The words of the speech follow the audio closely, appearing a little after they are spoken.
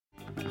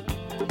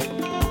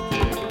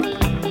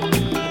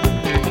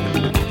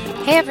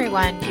Hey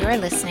everyone, you are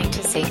listening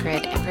to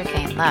Sacred and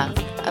Profane Love,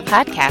 a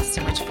podcast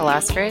in which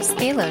philosophers,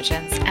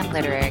 theologians, and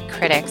literary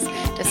critics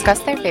discuss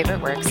their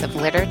favorite works of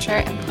literature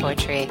and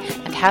poetry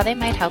and how they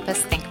might help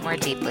us think more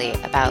deeply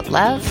about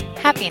love,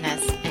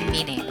 happiness, and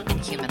meaning in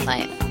human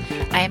life.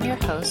 I am your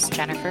host,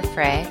 Jennifer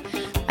Frey.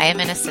 I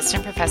am an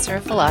assistant professor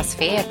of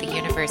philosophy at the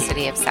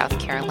University of South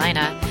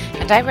Carolina,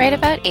 and I write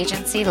about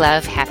agency,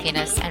 love,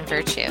 happiness, and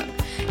virtue.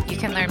 You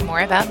can learn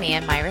more about me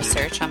and my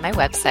research on my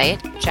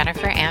website,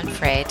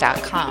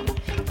 jenniferannfrey.com.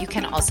 You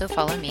can also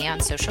follow me on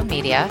social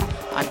media,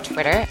 on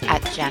Twitter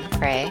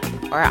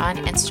 @JenFrey, or on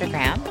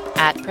Instagram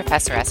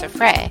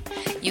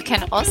 @ProfessoressaFrey. You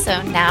can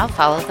also now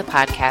follow the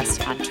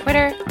podcast on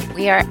Twitter.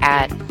 We are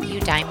at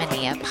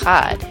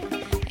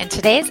EudaimoniaPod. In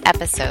today's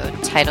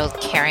episode, titled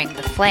Carrying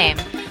the Flame,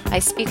 I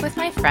speak with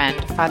my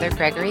friend, Father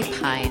Gregory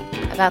Pine,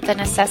 about the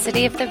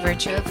necessity of the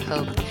virtue of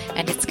hope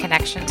and its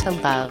connection to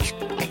love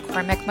in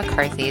Cormac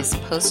McCarthy's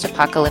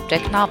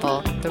post-apocalyptic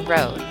novel, The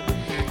Road.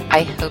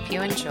 I hope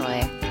you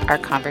enjoy our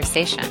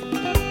conversation.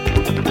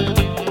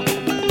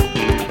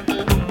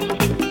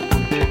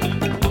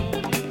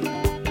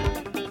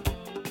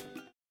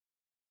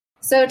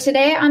 So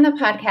today on the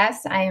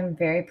podcast, I am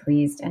very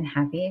pleased and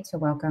happy to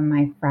welcome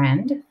my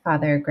friend,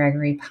 Father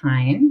Gregory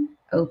Pine,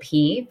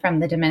 OP, from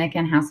the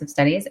Dominican House of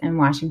Studies in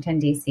Washington,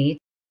 D.C.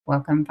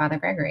 Welcome, Father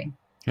Gregory.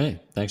 Hey,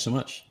 thanks so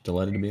much.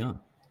 Delighted to be on.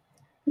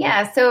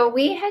 Yeah, so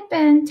we had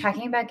been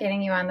talking about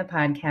getting you on the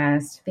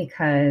podcast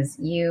because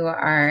you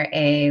are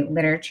a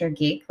literature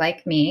geek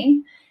like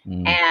me.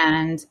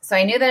 And so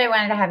I knew that I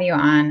wanted to have you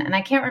on, and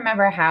I can't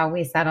remember how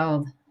we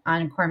settled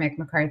on Cormac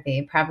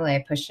McCarthy. Probably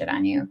I pushed it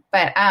on you.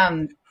 But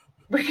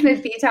we're going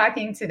to be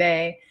talking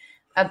today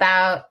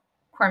about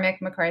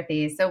Cormac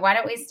McCarthy. So why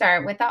don't we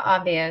start with the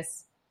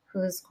obvious.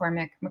 Who's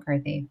Cormac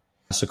McCarthy?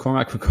 So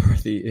Cormac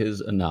McCarthy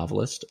is a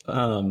novelist,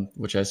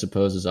 which I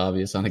suppose is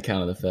obvious on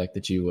account of the fact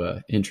that you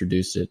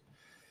introduced it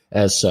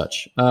as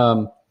such.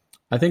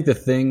 I think the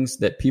things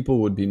that people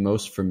would be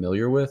most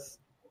familiar with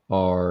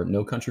are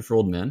No Country for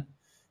Old Men,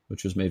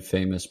 which was made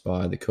famous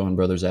by the Coen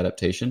brothers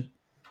adaptation,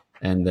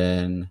 and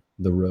then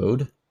The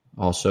Road,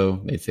 also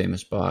made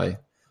famous by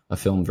a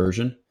film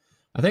version.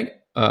 I think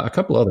a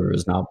couple other of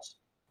his novels.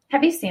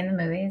 Have you seen the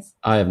movies?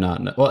 I have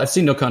not. Well, I've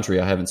seen No Country.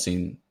 I haven't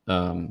seen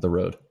The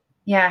Road.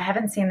 Yeah, I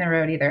haven't seen The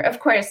Road either.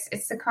 Of course,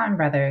 it's the Coen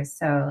brothers,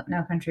 so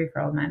No Country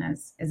for Old Men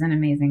is an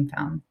amazing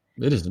film.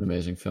 It is an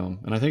amazing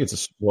film. And I think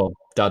it's we can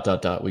talk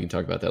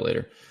about that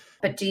later.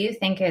 But do you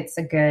think it's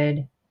a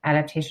good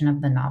adaptation of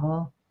the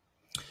novel?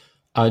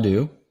 I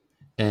do.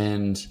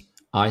 And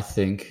I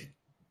think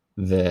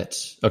that,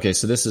 okay,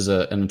 so this is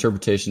an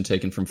interpretation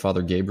taken from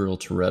Father Gabriel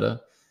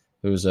Torretta,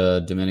 who's a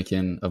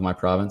Dominican of my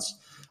province.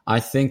 I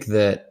think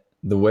that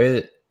the way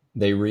that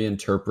they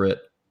reinterpret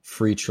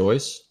free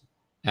choice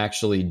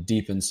actually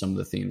deepens some of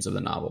the themes of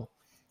the novel.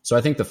 So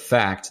I think the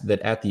fact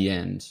that at the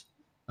end,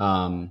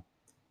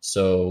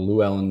 so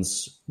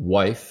Llewellyn's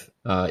wife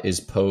is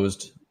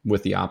posed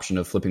with the option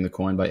of flipping the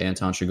coin by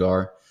Anton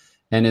Chigurh.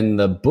 And in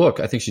the book,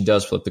 I think she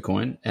does flip the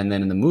coin. And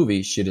then in the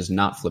movie, she does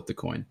not flip the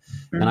coin.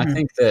 Mm-hmm. And I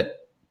think that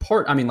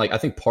part of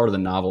the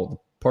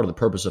novel, part of the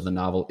purpose of the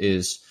novel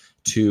is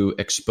to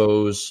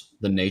expose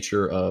the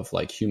nature of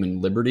like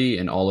human liberty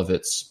and all of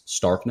its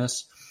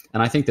starkness.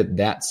 And I think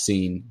that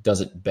scene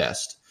does it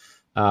best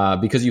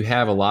because you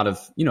have a lot of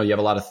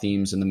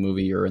themes in the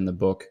movie or in the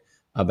book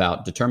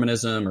about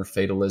determinism or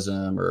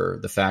fatalism or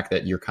the fact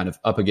that you're kind of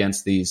up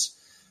against these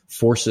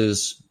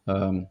forces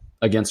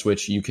against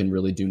which you can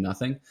really do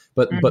nothing.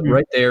 But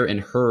right there in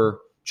her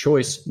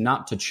choice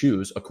not to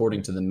choose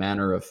according to the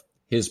manner of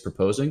his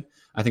proposing,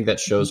 I think that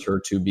shows her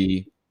to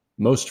be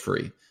most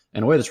free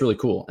in a way that's really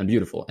cool and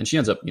beautiful. And she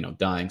ends up,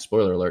 dying,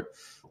 spoiler alert.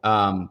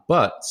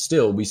 But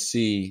still we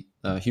see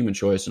human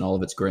choice and all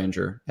of its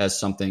grandeur as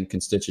something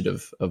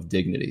constitutive of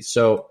dignity.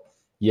 So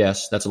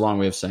yes, that's a long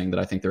way of saying that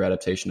I think their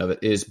adaptation of it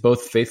is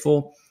both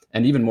faithful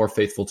and even more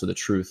faithful to the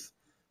truth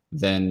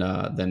than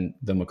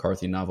the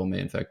McCarthy novel may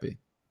in fact be.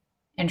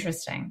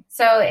 Interesting.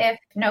 So if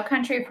No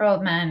Country for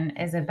Old Men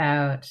is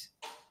about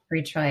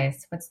free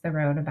choice, what's The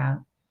Road about?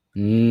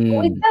 We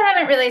still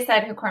haven't really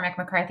said who Cormac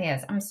McCarthy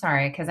is. I'm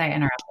sorry because I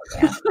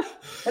interrupted you.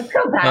 Let's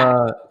go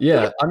back.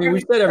 We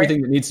said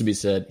everything that needs to be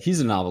said. He's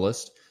a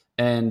novelist,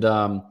 and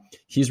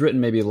he's written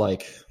maybe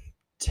like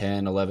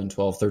 10, 11,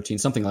 12, 13,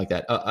 something like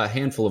that. A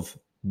handful of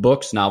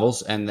books,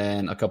 novels, and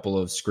then a couple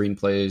of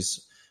screenplays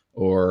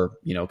or,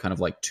 kind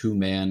of like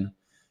two-man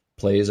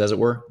plays, as it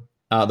were.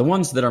 The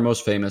ones that are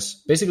most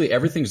famous, basically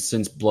everything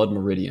since Blood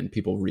Meridian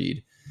people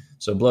read.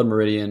 So Blood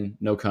Meridian,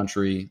 No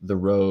Country, The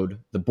Road,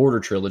 the Border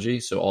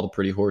Trilogy, so All the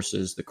Pretty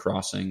Horses, The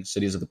Crossing,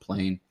 Cities of the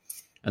Plain,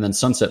 and then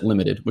Sunset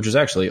Limited, which was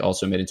actually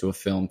also made into a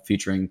film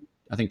featuring,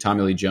 I think,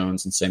 Tommy Lee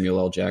Jones and Samuel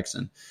L.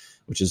 Jackson,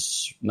 which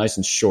is nice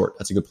and short.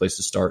 That's a good place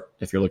to start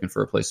if you're looking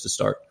for a place to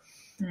start.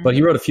 Mm-hmm. But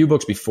he wrote a few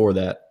books before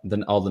that,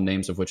 then all the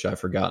names of which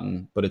I've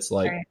forgotten, but it's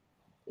like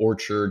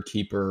Orchard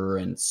Keeper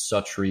and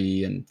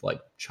Suttree and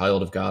like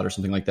Child of God or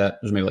something like that.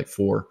 There's maybe like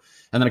 4.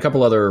 And then a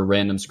couple other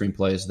random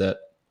screenplays that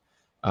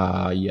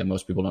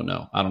most people don't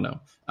know. I don't know.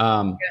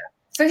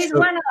 So he's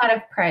won a lot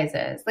of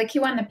prizes. Like he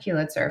won the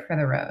Pulitzer for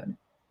The Road.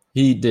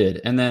 He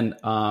did. And then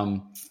I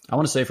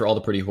want to say for All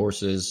the Pretty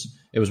Horses,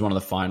 it was one of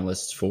the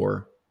finalists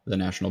for the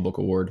National Book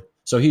Award.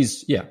 So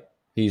he's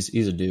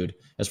a dude.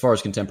 As far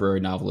as contemporary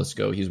novelists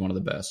go, he's one of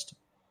the best.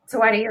 So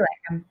why do you like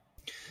him?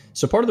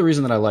 So part of the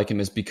reason that I like him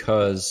is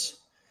because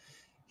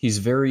he's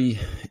very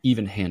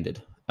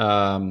even-handed.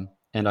 And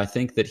I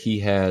think that he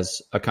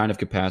has a kind of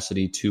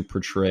capacity to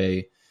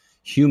portray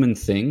human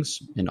things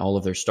in all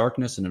of their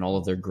starkness and in all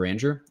of their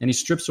grandeur. And he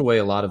strips away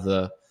a lot of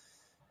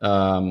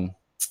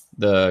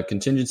the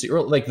contingency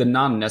or like the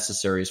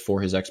non-necessaries for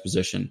his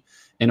exposition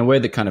in a way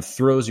that kind of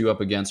throws you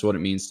up against what it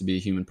means to be a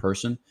human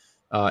person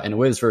in a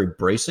way that's very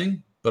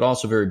bracing, but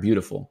also very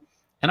beautiful.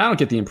 And I don't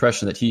get the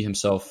impression that he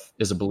himself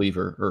is a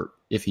believer, or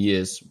if he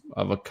is,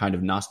 of a kind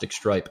of Gnostic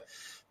stripe.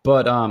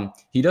 But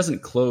he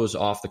doesn't close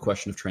off the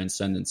question of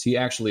transcendence. He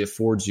actually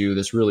affords you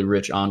this really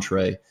rich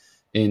entree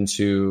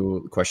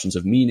into questions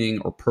of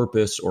meaning or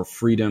purpose or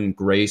freedom,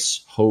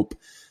 grace, hope,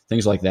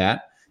 things like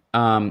that.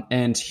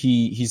 And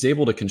he's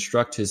able to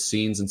construct his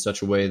scenes in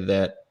such a way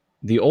that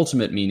the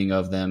ultimate meaning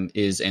of them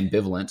is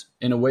ambivalent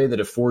in a way that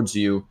affords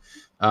you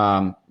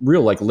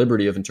real like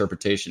liberty of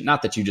interpretation.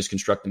 Not that you just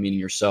construct the meaning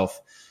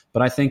yourself,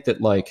 but I think that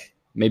like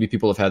maybe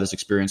people have had this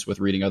experience with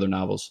reading other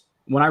novels.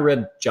 When I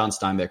read John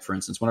Steinbeck, for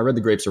instance, when I read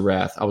The Grapes of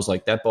Wrath, I was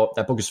like, that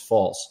book is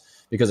false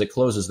because it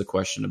closes the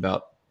question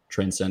about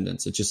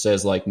transcendence. It just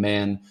says like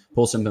man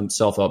pulls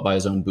himself up by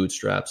his own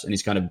bootstraps and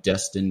he's kind of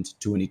destined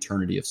to an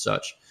eternity of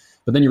such.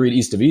 But then you read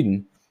East of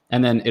Eden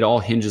and then it all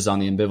hinges on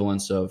the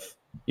ambivalence of,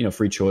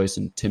 free choice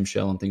and Tim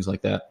Shell and things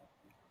like that.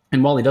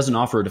 And while he doesn't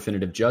offer a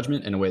definitive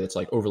judgment in a way that's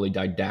like overly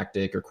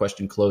didactic or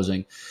question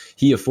closing,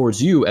 he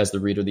affords you as the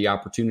reader the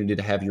opportunity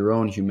to have your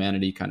own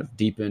humanity kind of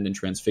deepened and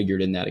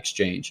transfigured in that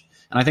exchange.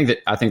 And I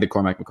think that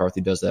Cormac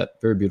McCarthy does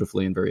that very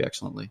beautifully and very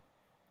excellently.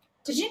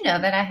 Did you know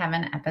that I have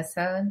an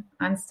episode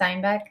on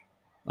Steinbeck?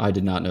 I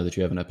did not know that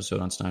you have an episode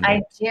on Steinbeck.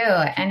 I do,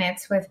 and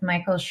it's with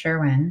Michael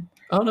Sherwin.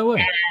 Oh, no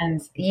way. And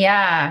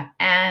yeah,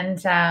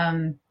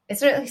 and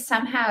it's really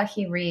somehow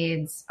he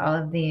reads all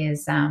of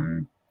these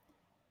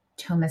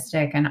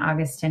Thomistic and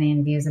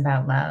Augustinian views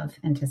about love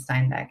into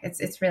Steinbeck.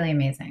 It's really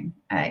amazing.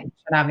 I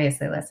should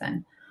obviously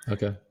listen.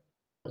 Okay.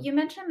 You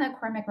mentioned that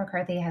Cormac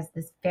McCarthy has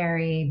this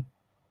very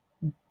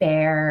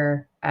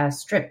bare,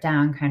 stripped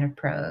down kind of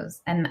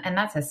prose, and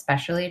that's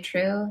especially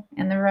true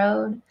in The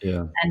Road.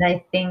 Yeah. And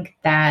I think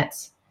that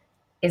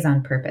is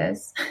on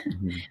purpose.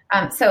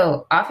 Mm-hmm.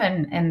 So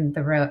often in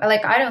The Road,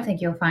 like I don't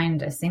think you'll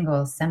find a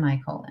single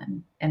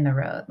semicolon in The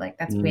Road. Like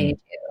that's way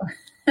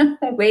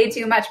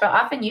too much. But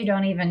often you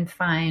don't even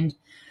find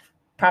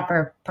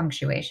proper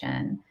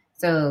punctuation.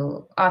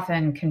 So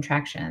often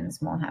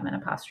contractions won't have an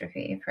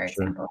apostrophe, for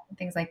example,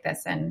 things like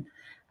this. And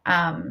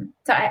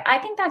so I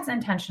think that's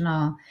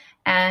intentional.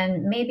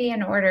 And maybe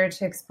in order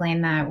to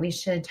explain that, we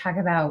should talk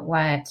about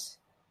what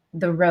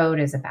The Road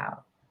is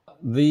about.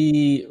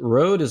 The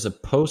Road is a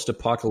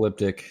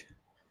post-apocalyptic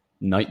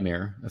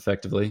nightmare,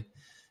 effectively,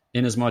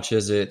 in as much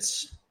as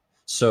it's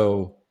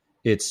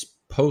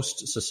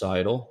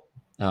post-societal,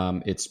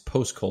 it's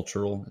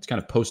post-cultural, it's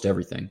kind of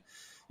post-everything.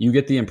 You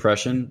get the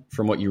impression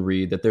from what you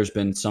read that there's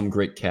been some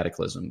great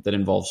cataclysm that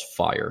involves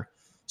fire.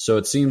 So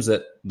it seems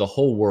that the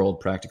whole world,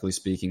 practically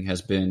speaking,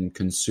 has been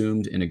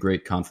consumed in a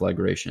great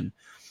conflagration.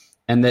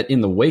 And that in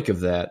the wake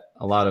of that,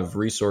 a lot of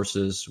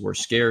resources were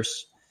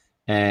scarce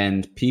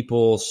and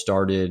people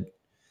started,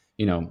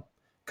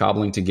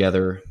 cobbling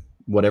together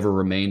whatever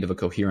remained of a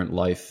coherent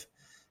life.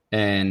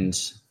 And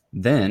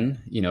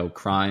then,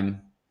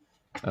 crime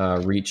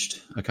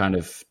reached a kind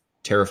of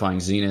terrifying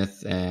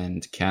zenith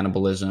and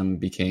cannibalism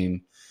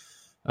became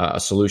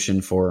a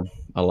solution for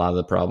a lot of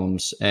the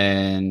problems.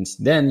 And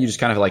then you just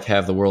kind of like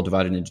have the world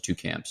divided into two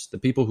camps, the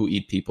people who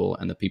eat people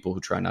and the people who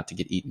try not to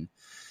get eaten.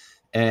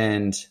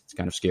 And it's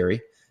kind of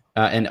scary.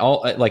 And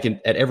all like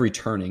at every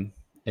turning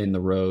in The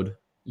Road,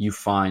 you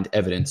find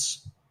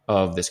evidence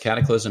of this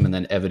cataclysm and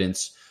then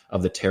evidence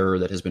of the terror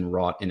that has been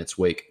wrought in its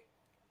wake.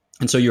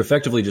 And so you're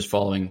effectively just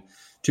following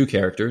two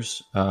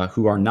characters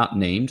who are not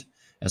named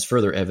as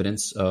further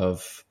evidence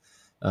of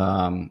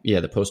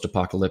the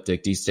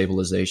post-apocalyptic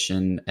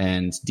destabilization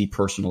and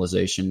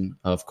depersonalization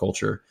of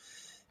culture.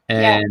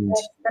 And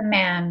the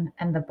man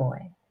and the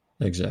boy.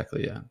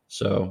 Exactly, yeah.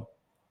 So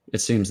it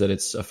seems that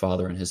it's a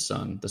father and his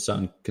son. The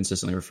son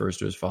consistently refers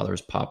to his father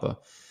as Papa,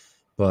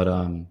 but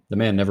the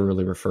man never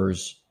really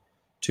refers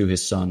to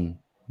his son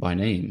by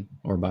name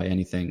or by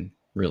anything,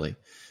 really.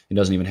 He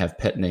doesn't even have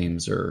pet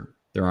names, or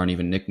there aren't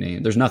even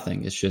nicknames. There's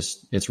nothing.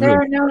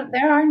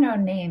 There are no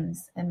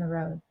names in The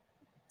Road.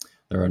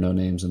 There are no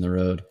names in The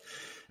Road.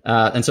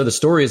 And so the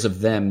story is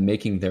of them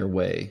making their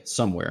way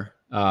somewhere,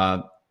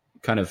 kind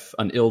of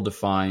an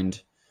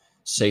ill-defined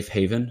safe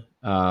haven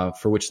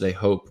for which they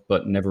hope,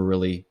 but never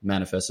really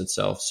manifests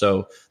itself.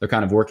 So they're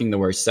kind of working their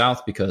way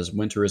south because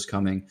winter is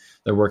coming.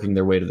 They're working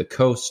their way to the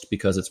coast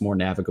because it's more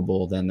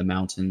navigable than the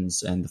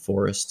mountains and the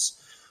forests.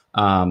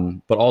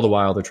 But all the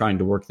while, they're trying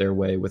to work their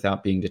way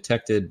without being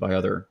detected by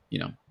other,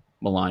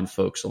 malign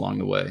folks along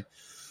the way.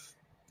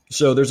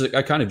 So there's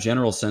a kind of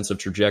general sense of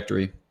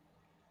trajectory,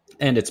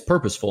 and it's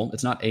purposeful.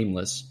 It's not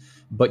aimless,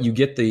 but you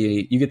get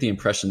the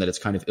impression that it's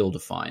kind of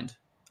ill-defined.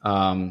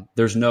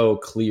 There's no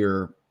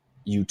clear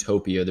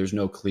utopia. There's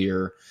no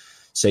clear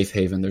safe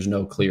haven. There's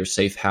no clear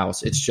safe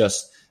house. It's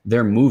just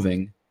they're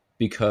moving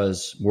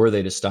because were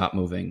they to stop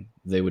moving,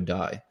 they would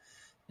die.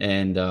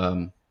 And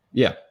that's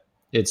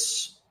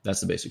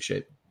the basic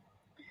shape.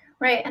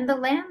 Right. And the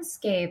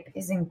landscape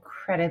is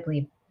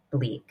incredibly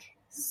bleak.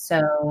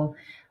 So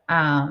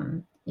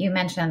you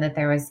mentioned that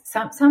there was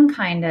some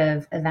kind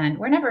of event.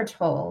 We're never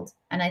told.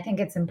 And I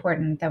think it's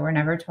important that we're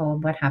never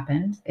told what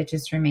happened. It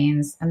just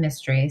remains a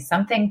mystery.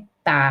 Something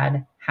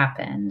bad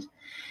happened.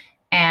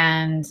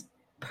 And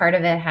part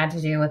of it had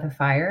to do with a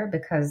fire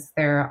because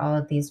there are all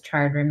of these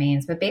charred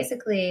remains. But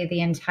basically,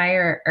 the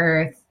entire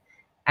earth,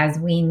 as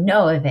we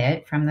know of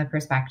it from the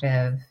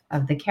perspective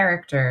of the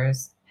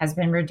characters, has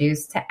been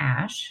reduced to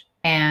ash.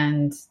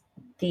 And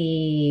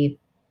the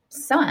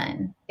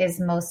sun is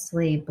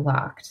mostly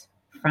blocked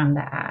from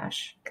the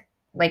ash.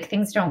 Like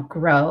things don't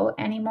grow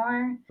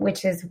anymore,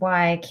 which is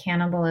why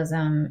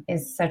cannibalism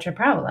is such a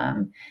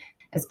problem.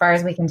 As far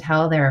as we can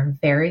tell, there are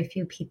very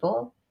few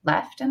people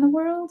left in the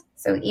world.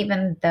 So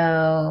even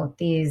though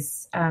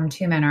these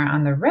two men are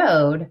on the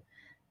road,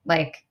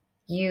 like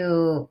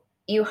you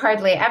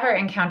hardly ever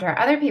encounter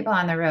other people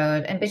on the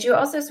road, but you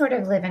also sort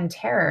of live in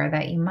terror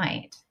that you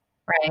might,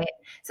 right?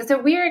 So it's a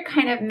weird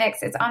kind of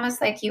mix. It's almost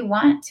like you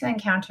want to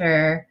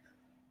encounter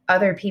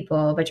other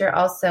people, but you're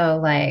also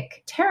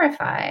like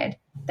terrified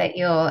that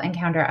you'll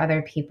encounter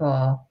other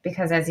people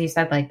because, as you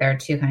said, like there are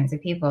two kinds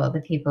of people,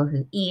 the people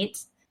who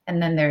eat,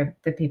 and then there are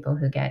the people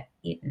who get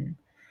eaten.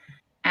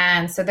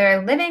 And so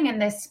they're living in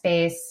this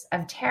space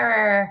of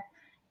terror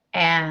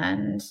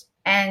and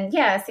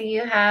yeah, so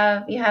you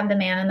have the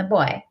man and the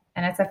boy,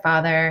 and it's a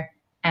father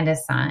and a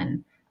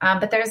son.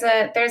 But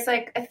there's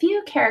like a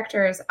few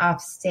characters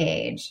off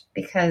stage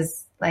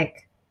because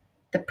like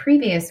the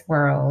previous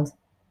world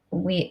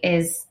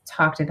is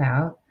talked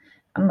about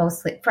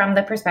mostly from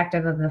the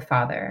perspective of the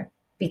father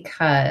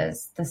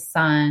because the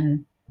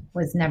son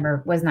was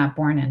not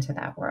born into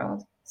that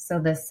world. So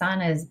the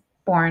son is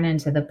born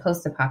into the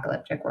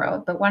post-apocalyptic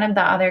world, but one of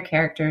the other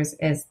characters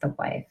is the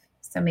wife.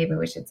 So maybe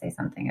we should say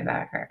something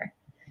about her.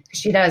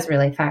 She does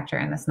really factor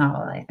in this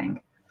novel, I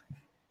think.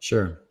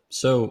 Sure.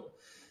 So,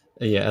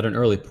 yeah, at an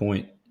early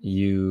point,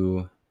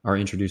 you are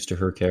introduced to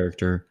her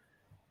character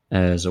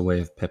as a way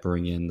of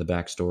peppering in the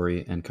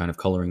backstory and kind of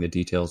coloring the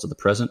details of the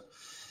present.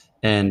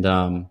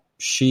 And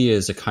she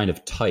is a kind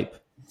of type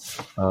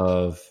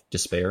of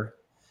despair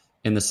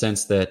in the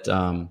sense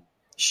that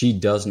she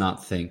does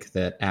not think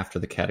that after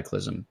the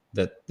cataclysm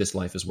that this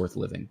life is worth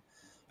living.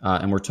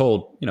 And we're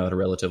told, at a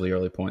relatively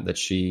early point that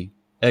she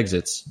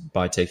exits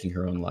by taking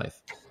her own life.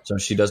 So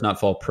she does not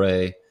fall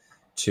prey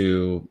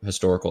to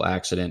historical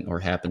accident or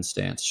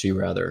happenstance. She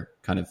rather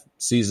kind of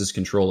seizes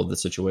control of the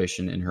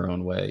situation in her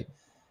own way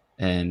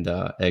and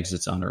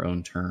exits on her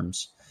own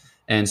terms.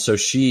 And so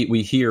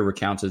we hear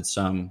recounted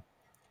some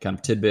kind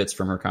of tidbits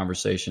from her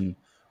conversation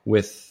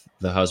with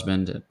the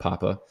husband,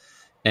 Papa,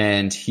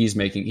 and he's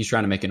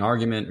trying to make an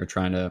argument or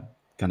trying to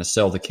kind of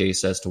sell the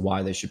case as to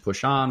why they should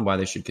push on, why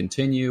they should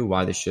continue,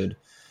 why they should,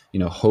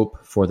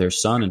 hope for their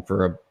son and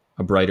for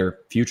a brighter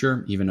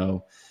future, even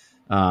though,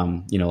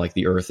 like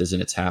the earth is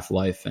in its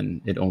half-life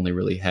and it only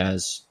really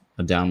has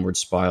a downward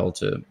spiral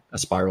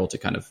to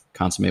kind of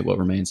consummate what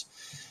remains.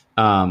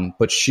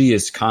 But she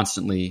is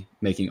constantly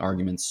making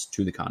arguments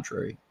to the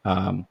contrary,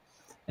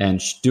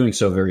 and doing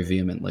so very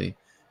vehemently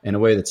in a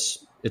way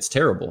it's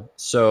terrible.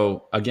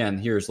 So again,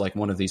 here's like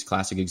one of these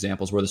classic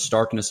examples where the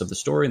starkness of the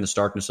story and the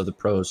starkness of the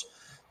prose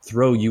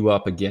throw you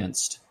up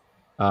against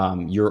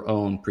your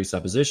own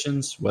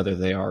presuppositions, whether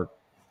they are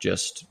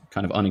just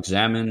kind of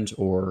unexamined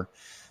or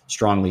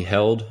strongly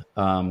held,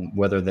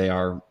 whether they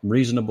are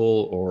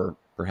reasonable or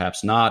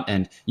perhaps not.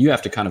 And you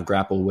have to kind of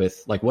grapple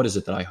with, like, what is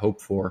it that I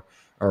hope for?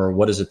 Or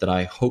what is it that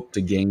I hope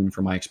to gain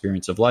from my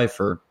experience of life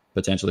or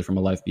potentially from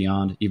a life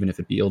beyond, even if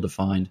it be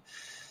ill-defined.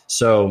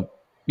 So,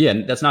 yeah,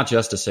 that's not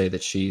just to say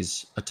that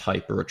she's a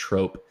type or a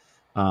trope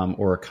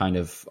or a kind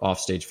of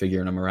offstage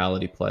figure in a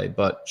morality play,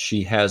 but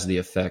she has the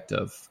effect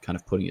of kind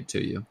of putting it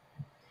to you.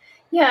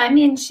 Yeah, I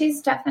mean,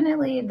 she's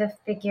definitely the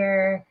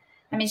figure.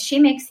 I mean, she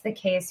makes the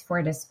case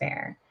for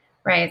despair,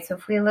 right? So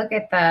if we look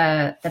at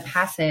the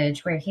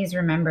passage where he's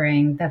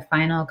remembering the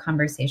final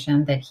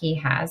conversation that he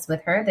has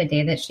with her the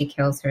day that she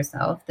kills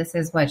herself, this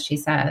is what she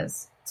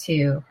says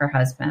to her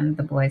husband,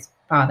 the boy's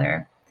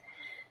father.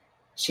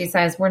 She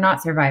says, "We're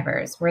not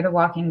survivors. We're the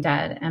walking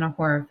dead in a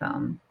horror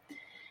film."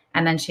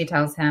 And then she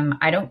tells him,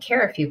 "I don't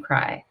care if you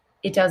cry.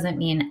 It doesn't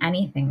mean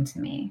anything to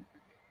me."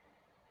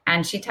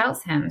 And she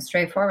tells him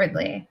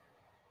straightforwardly,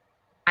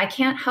 "I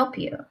can't help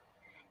you.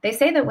 They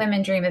say that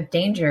women dream of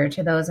danger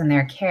to those in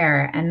their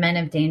care and men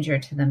of danger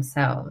to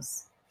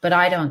themselves. But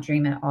I don't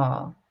dream at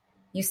all.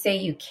 You say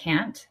you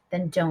can't,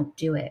 then don't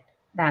do it.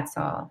 That's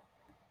all.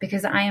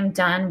 Because I am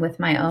done with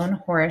my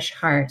own whorish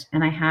heart,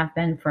 and I have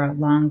been for a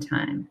long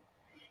time.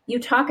 You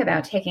talk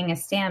about taking a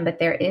stand, but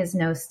there is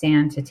no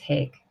stand to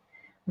take.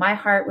 My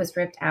heart was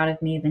ripped out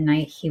of me the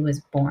night he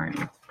was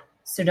born.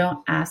 So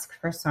don't ask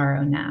for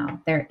sorrow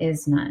now. There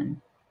is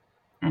none.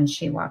 And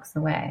she walks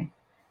away.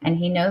 And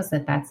he knows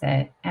that that's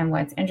it. And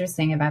what's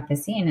interesting about the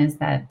scene is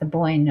that the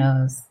boy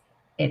knows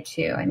it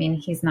too. I mean,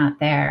 he's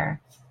not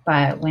there,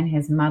 but when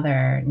his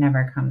mother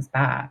never comes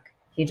back,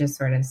 he just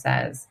sort of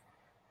says,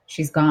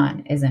 she's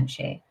gone, isn't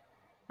she?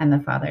 And the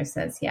father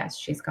says, yes,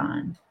 she's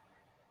gone.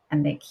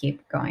 And they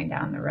keep going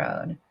down the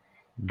road.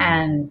 Mm-hmm.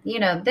 And, you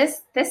know,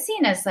 this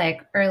scene is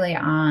like early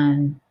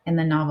on in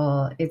the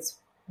novel. It's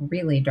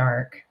really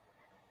dark,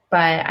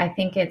 but I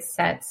think it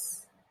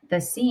sets the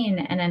scene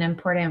in an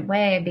important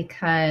way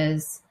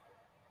because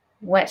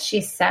what she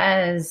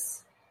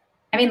says,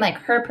 I mean, like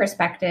her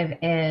perspective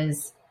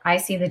is, I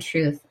see the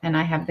truth and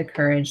I have the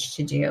courage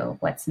to do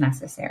what's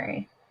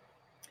necessary,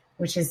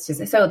 which is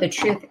just, so the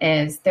truth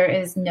is there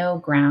is no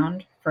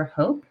ground for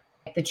hope.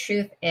 The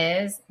truth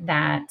is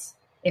that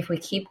if we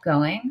keep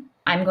going,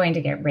 I'm going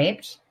to get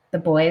raped. The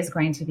boy is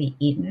going to be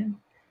eaten.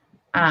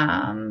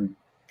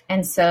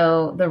 And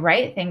so the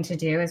right thing to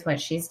do is what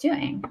she's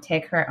doing,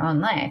 take her own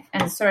life.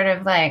 And sort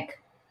of like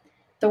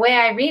the way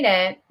I read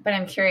it, but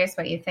I'm curious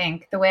what you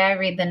think, the way I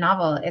read the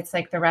novel, it's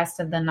like the rest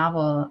of the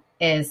novel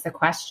is the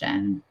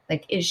question,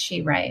 like, is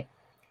she right?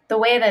 The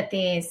way that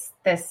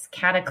this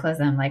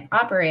cataclysm like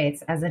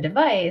operates as a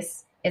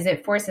device is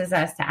it forces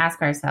us to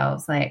ask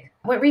ourselves, like,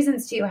 what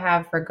reasons do you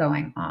have for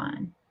going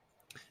on?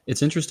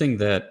 It's interesting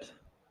that,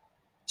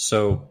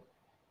 so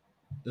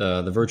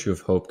the virtue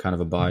of hope kind of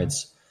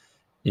abides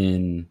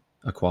in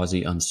a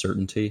quasi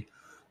uncertainty,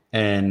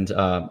 and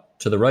to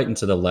the right and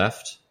to the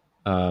left,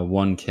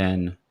 one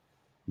can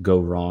go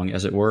wrong,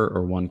 as it were,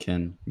 or one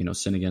can,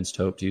 sin against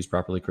hope, to use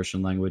properly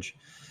Christian language.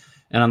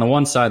 And on the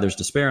one side, there's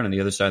despair, and on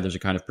the other side, there's a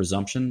kind of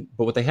presumption.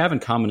 But what they have in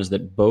common is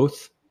that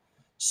both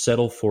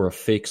settle for a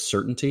fake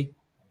certainty.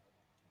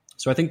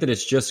 So I think that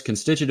it's just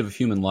constitutive of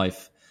human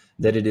life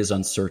that it is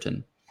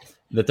uncertain,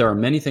 that there are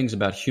many things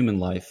about human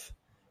life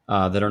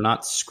that are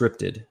not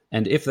scripted.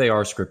 And if they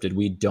are scripted,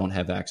 we don't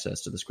have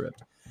access to the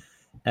script.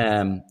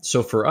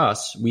 So for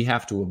us, we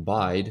have to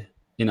abide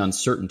in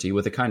uncertainty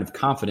with a kind of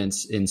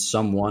confidence in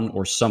someone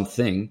or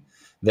something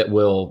that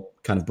will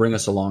kind of bring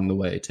us along the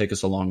way, take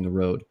us along the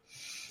road.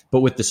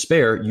 But with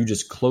despair, you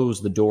just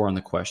close the door on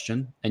the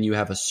question and you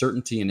have a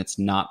certainty in its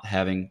not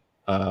having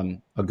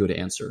a good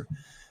answer.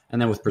 And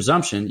then with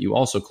presumption, you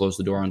also close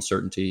the door on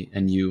certainty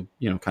and you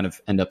kind of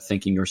end up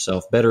thinking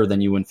yourself better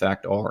than you in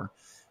fact are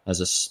as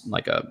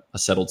a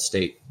settled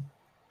state.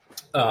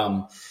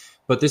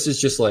 But this is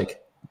just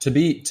like, to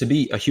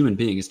be a human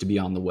being is to be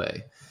on the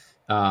way.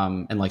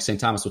 And like St.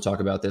 Thomas will talk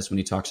about this when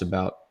he talks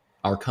about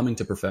our coming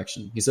to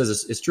perfection. He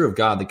says it's true of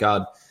God that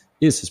God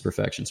is his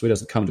perfection, so he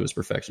doesn't come to his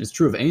perfection. It's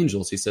true of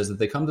angels, he says, that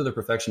they come to their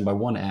perfection by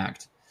one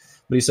act.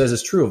 But he says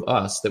it's true of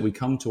us that we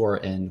come to our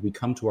end, we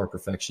come to our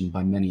perfection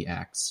by many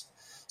acts.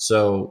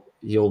 So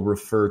he'll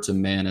refer to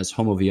man as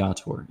homo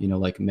viator,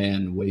 like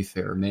man,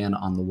 wayfarer, man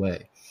on the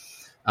way.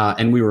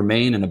 And we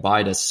remain and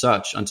abide as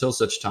such until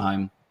such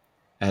time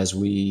as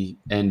we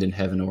end in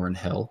heaven or in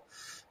hell.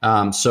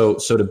 So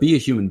to be a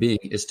human being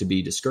is to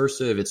be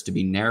discursive, it's to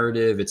be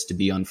narrative, it's to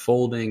be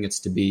unfolding,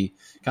 it's to be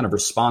kind of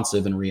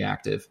responsive and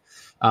reactive.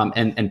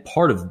 And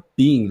part of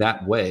being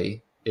that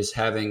way is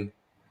having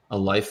a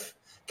life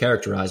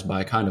characterized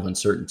by a kind of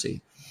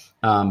uncertainty,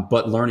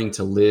 but learning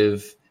to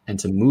live and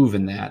to move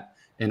in that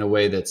in a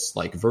way that's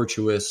like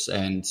virtuous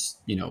and,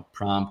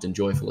 prompt and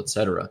joyful,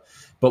 etc.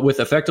 But with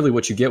effectively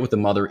what you get with the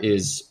mother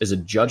is a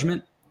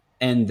judgment.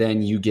 And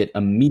then you get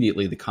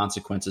immediately the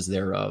consequences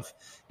thereof.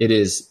 It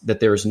is that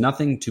there is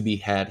nothing to be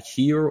had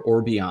here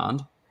or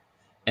beyond.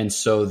 And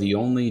so the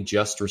only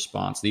just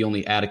response, the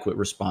only adequate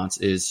response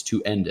is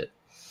to end it.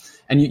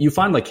 And you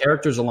find like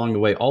characters along the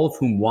way, all of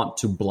whom want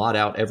to blot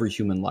out every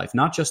human life,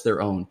 not just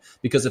their own,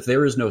 because if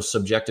there is no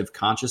subjective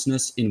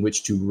consciousness in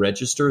which to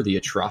register the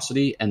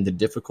atrocity and the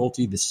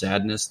difficulty, the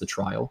sadness, the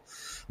trial,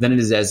 then it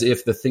is as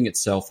if the thing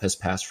itself has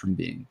passed from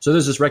being. So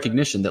there's this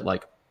recognition that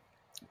like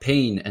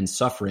pain and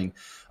suffering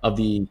of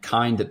the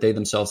kind that they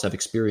themselves have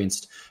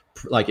experienced,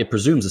 like it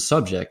presumes a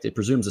subject, it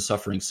presumes a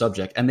suffering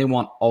subject, and they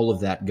want all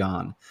of that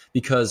gone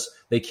because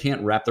they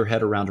can't wrap their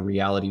head around a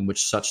reality in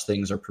which such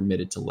things are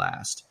permitted to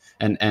last.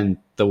 And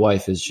the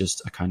wife is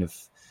just a kind of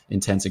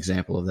intense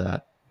example of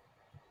that.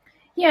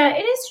 Yeah,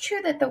 it is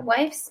true that the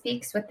wife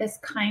speaks with this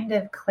kind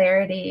of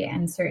clarity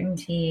and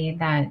certainty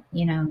that,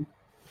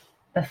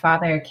 the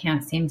father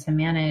can't seem to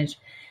manage.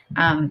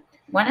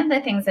 One of the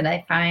things that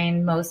I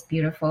find most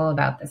beautiful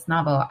about this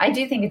novel, I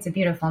do think it's a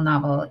beautiful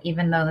novel,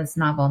 even though this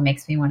novel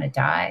makes me want to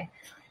die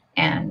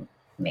and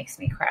makes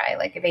me cry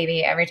like a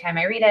baby every time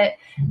I read it.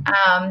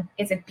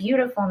 It's a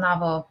beautiful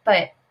novel,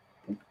 but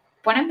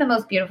one of the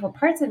most beautiful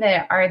parts of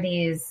it are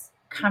these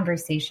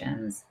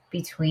conversations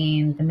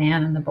between the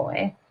man and the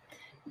boy.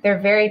 They're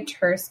very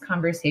terse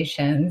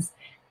conversations.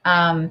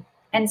 And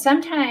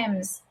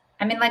sometimes,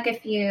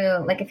 if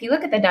you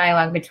look at the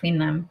dialogue between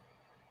them,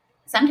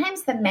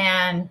 sometimes the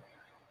man,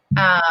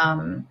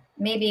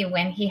 maybe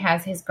when he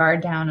has his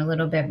guard down a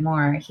little bit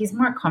more, he's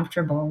more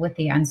comfortable with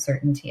the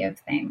uncertainty of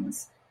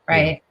things,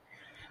 right?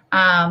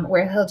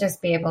 where he'll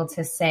just be able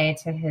to say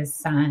to his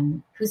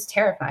son, who's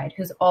terrified,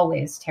 who's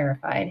always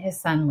terrified, his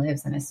son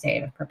lives in a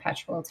state of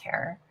perpetual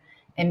terror,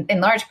 and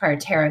in large part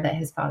terror that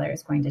his father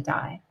is going to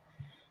die,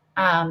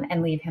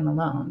 and leave him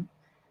alone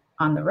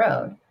on the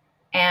road.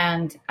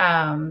 And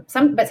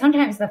but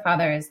sometimes the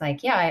father is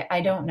like, yeah,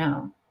 I don't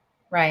know,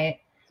 right?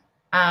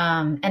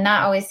 And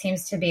that always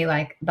seems to be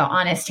like the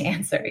honest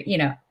answer.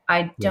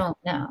 I don't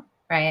know,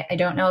 right? I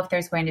don't know if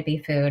there's going to be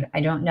food.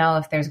 I don't know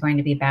if there's going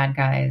to be bad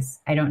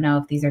guys. I don't know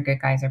if these are good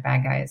guys or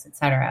bad guys,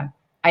 etc.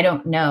 I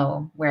don't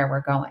know where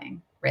we're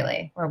going,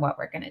 really, or what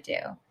we're going to do.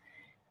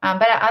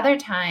 But at other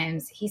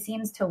times, he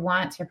seems to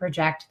want to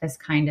project this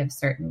kind of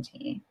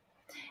certainty.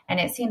 And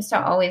it seems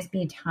to always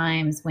be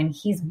times when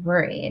he's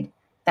worried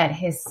that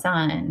his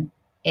son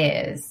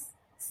is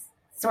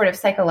sort of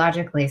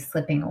psychologically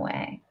slipping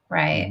away,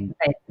 right?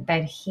 Mm-hmm.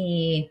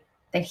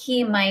 That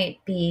he might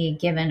be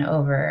given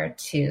over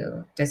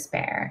to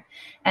despair.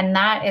 And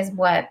that is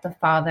what the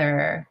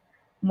father,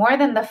 more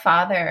than the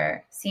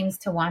father, seems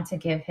to want to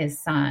give his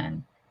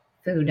son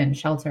food and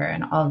shelter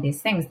and all of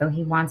these things, though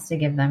he wants to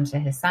give them to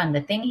his son.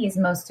 The thing he's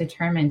most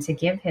determined to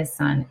give his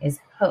son is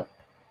hope.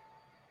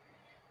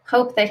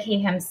 Hope that he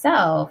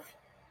himself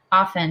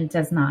often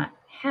does not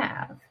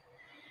have.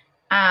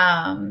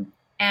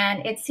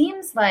 And it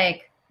seems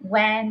like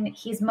when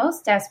he's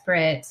most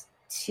desperate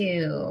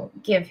to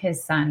give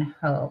his son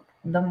hope,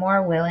 the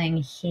more willing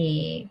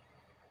he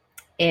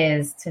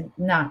is to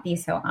not be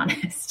so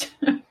honest,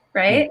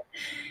 right?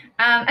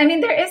 I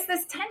mean, there is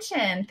this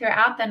tension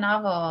throughout the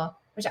novel,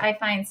 which I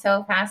find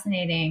so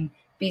fascinating,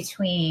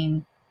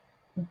 between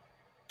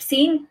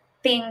seeing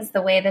things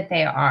the way that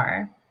they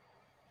are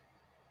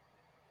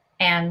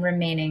and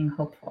remaining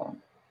hopeful.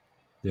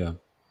 Yeah.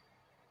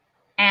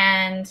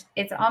 And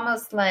it's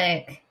almost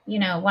like,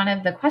 one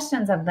of the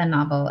questions of the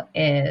novel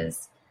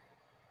is,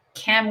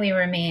 can we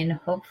remain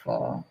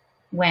hopeful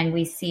when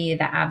we see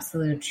the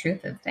absolute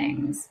truth of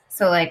things?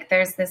 So like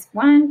there's this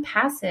one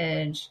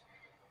passage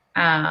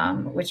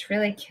which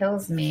really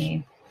kills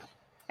me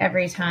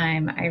every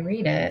time I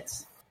read it.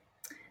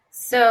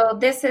 So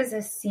this is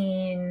a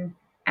scene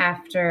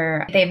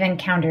after they've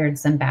encountered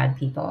some bad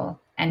people,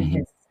 and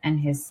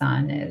his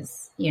son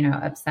is,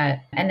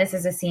 upset. And this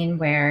is a scene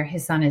where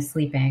his son is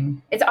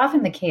sleeping. It's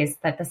often the case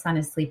that the son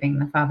is sleeping,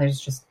 the father's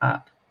just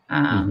up,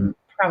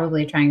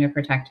 probably trying to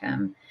protect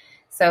him.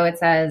 So it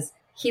says,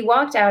 he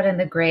walked out in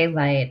the gray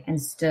light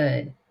and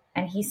stood,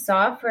 and he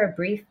saw for a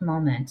brief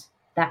moment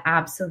the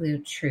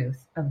absolute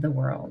truth of the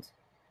world,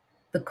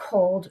 the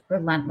cold,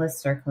 relentless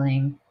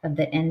circling of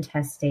the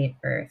intestate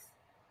earth,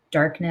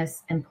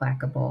 darkness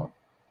implacable,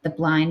 the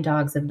blind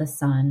dogs of the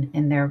sun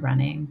in their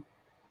running,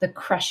 the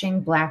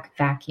crushing black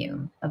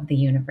vacuum of the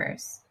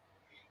universe,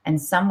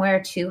 and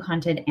somewhere 2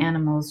 hunted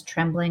animals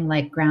trembling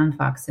like ground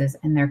foxes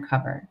in their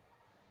cover,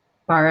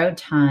 borrowed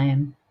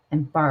time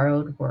and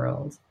borrowed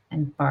world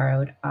and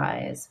borrowed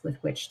eyes with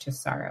which to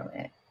sorrow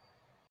it.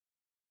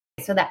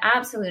 So the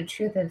absolute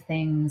truth of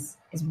things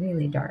is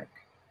really dark,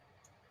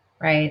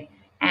 right?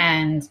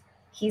 And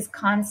he's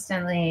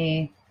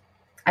constantly,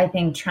 I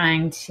think,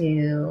 trying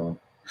to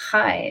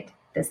hide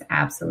this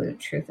absolute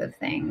truth of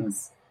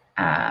things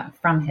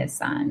from his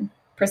son,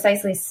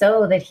 precisely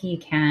so that he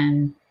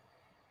can,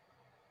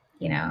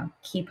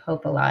 keep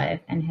hope alive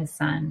in his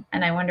son.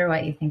 And I wonder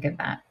what you think of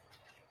that.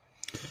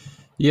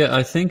 Yeah,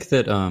 I think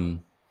that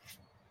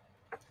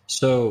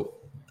so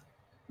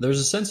there's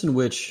a sense in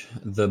which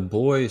the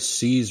boy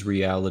sees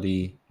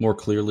reality more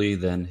clearly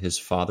than his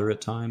father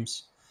at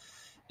times.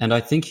 And I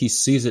think he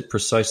sees it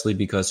precisely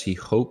because he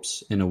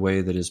hopes in a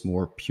way that is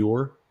more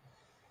pure.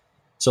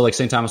 So like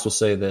St. Thomas will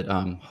say that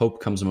hope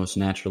comes most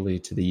naturally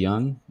to the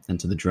young and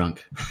to the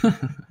drunk,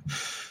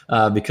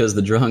 because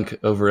the drunk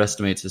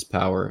overestimates his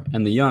power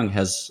and the young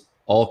has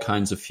all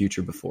kinds of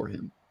future before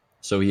him.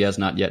 So he has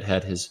not yet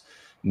had his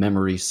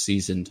memory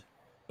seasoned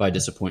by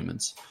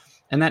disappointments.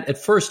 And that at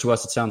first to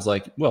us, it sounds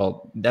like,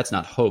 well, that's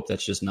not hope.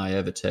 That's just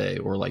naivete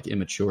or like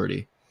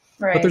immaturity.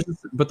 Right.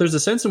 But there's a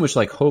sense in which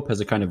like hope has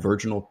a kind of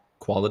virginal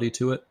quality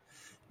to it.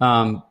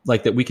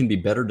 Like that we can be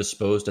better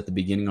disposed at the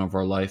beginning of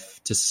our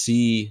life to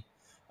see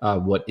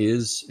what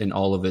is in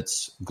all of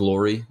its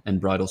glory and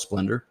bridal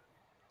splendor.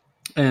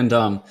 And,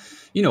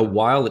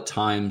 while at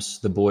times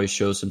the boy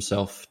shows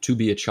himself to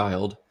be a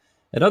child,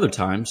 at other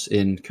times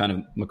in kind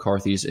of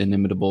McCarthy's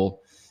inimitable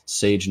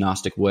sage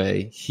Gnostic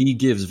way, he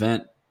gives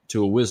vent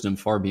to a wisdom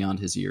far beyond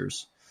his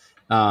years.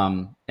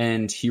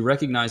 And he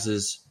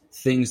recognizes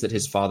things that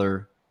his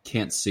father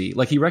can't see.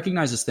 Like he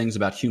recognizes things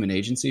about human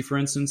agency, for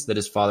instance, that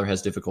his father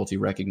has difficulty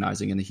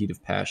recognizing in the heat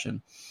of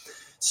passion.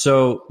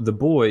 So the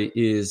boy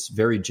is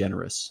very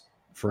generous,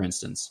 for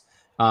instance,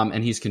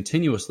 and he's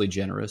continuously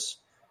generous,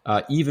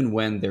 even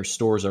when their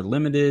stores are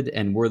limited.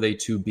 And were they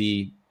to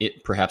be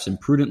perhaps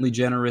imprudently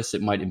generous,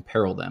 it might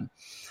imperil them.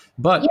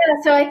 But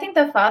yeah, so I think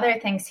the father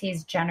thinks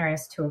he's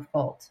generous to a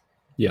fault.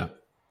 Yeah.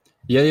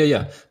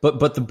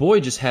 But the boy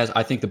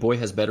I think the boy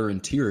has better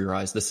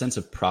interiorized the sense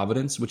of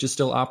providence, which is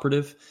still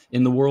operative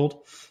in the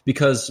world,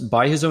 because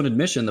by his own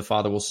admission, the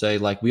father will say,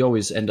 like, we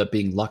always end up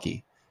being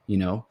lucky.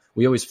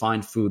 We always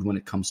find food when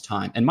it comes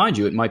time. And mind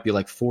you, it might be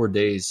like 4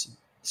 days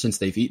since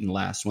they've eaten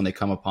last when they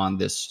come upon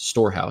this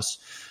storehouse.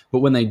 But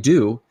when they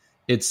do,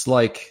 it's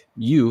like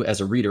you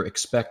as a reader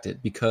expect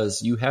it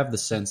because you have the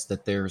sense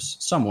that there's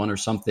someone or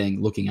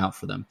something looking out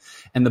for them.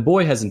 And the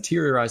boy has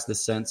interiorized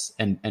this sense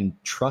and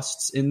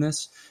trusts in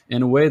this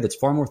in a way that's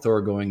far more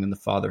thoroughgoing than the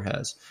father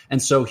has.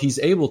 And so he's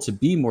able to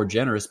be more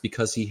generous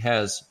because he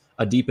has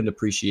a deepened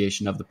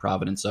appreciation of the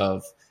providence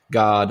of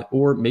God,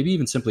 or maybe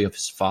even simply of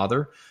his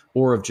father,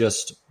 or of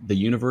just the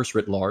universe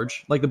writ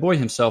large. Like the boy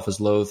himself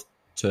is loath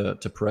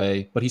to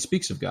pray, but he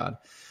speaks of God.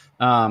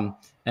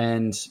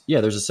 And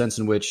yeah, there's a sense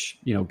in which,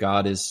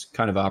 God is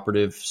kind of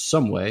operative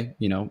some way,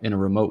 in a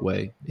remote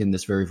way in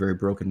this very, very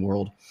broken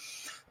world.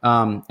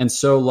 And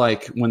so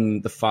like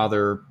when the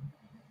father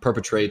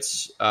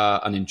perpetrates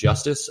an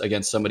injustice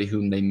against somebody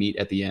whom they meet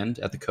at the end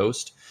at the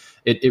coast,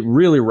 it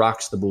really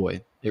rocks the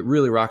boy. It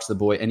really rocks the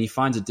boy. And he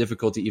finds it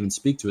difficult to even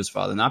speak to his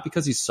father, not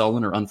because he's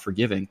sullen or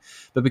unforgiving,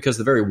 but because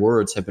the very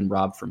words have been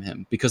robbed from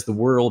him, because the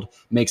world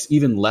makes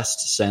even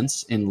less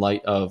sense in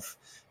light of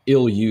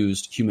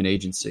ill-used human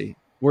agency.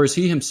 Whereas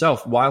he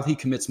himself, while he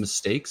commits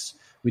mistakes,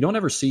 we don't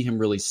ever see him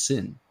really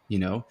sin,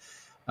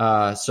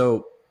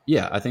 So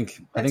yeah, I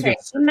think That's right.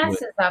 He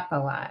messes up a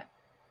lot,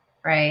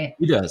 right?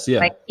 He does, yeah.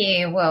 Like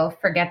he will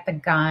forget the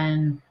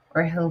gun,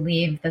 or he'll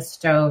leave the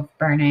stove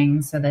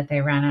burning so that they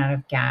run out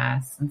of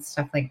gas and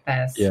stuff like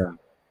this. Yeah.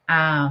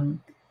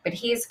 But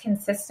he's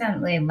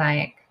consistently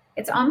like,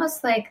 it's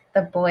almost like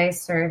the boy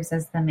serves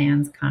as the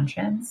man's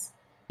conscience.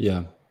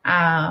 Yeah.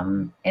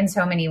 In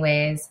so many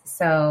ways.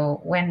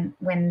 So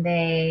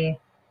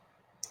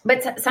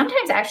but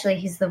sometimes actually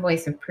he's the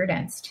voice of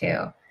prudence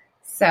too.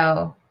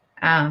 So,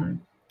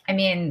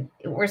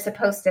 we're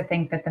supposed to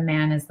think that the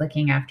man is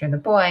looking after the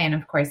boy, and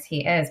of course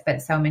he is,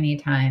 but so many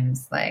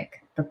times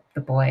like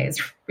the boy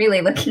is really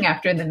looking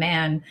after the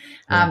man,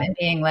 and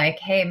being like,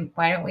 hey,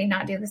 why don't we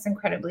not do this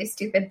incredibly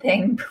stupid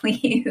thing,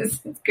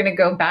 please? It's going to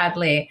go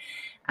badly.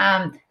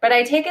 But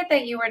I take it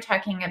that you were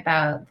talking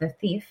about the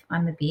thief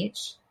on the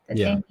beach that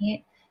they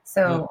meet.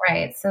 So,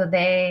 right. So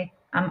they,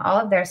 all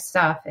of their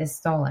stuff is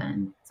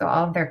stolen. So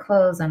all of their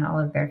clothes and all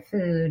of their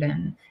food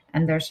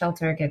and their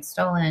shelter gets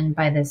stolen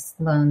by this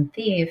lone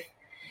thief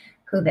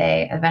who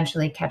they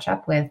eventually catch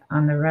up with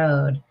on the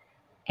road.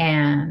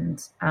 And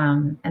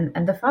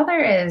the father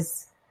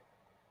is,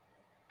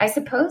 I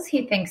suppose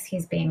he thinks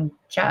he's being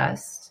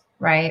just,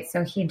 right?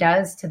 So he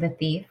does to the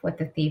thief what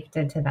the thief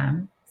did to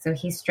them. So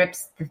he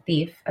strips the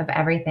thief of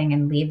everything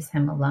and leaves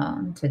him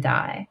alone to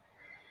die.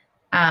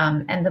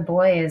 And the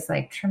boy is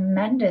like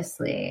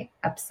tremendously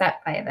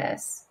upset by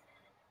this.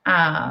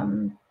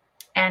 And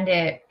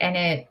it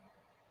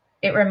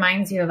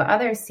reminds you of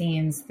other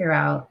scenes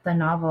throughout the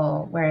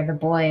novel where the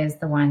boy is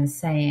the one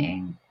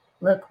saying,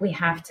 look, we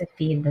have to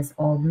feed this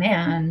old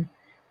man,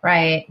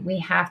 right? We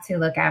have to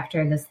look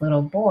after this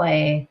little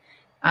boy.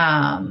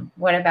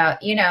 What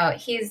about,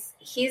 he's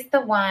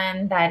the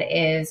one that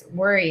is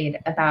worried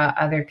about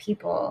other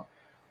people.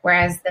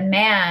 Whereas the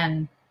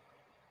man,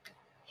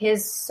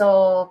 his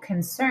sole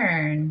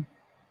concern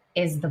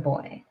is the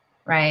boy,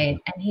 right?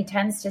 And he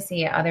tends to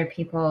see other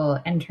people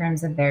in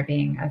terms of there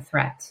being a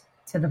threat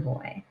to the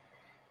boy.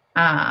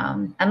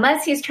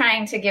 Unless he's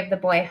trying to give the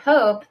boy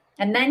hope,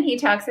 and then he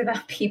talks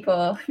about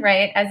people,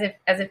 right, as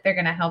if they're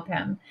going to help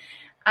him.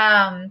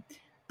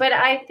 But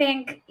I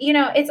think,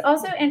 it's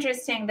also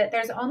interesting that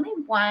there's only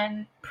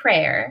one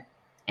prayer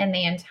in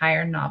the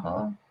entire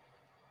novel,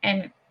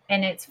 and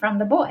it's from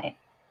the boy,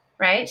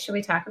 right? Should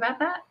we talk about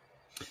that?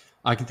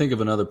 I can think of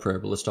another prayer,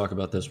 but let's talk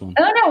about this one.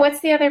 Oh, no. What's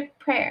the other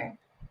prayer?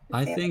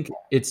 I think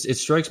it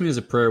strikes me as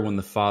a prayer when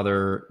the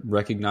father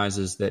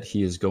recognizes that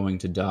he is going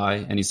to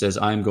die, and he says,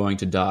 I am going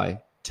to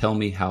die. Tell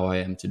me how I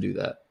am to do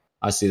that.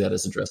 I see that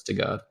as addressed to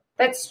God.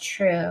 That's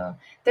true.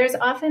 There's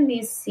often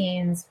these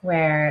scenes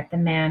where the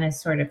man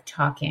is sort of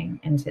talking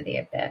into the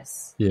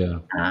abyss. Yeah.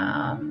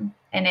 I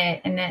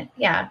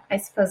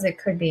suppose it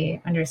could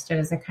be understood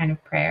as a kind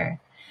of prayer.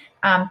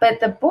 But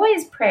the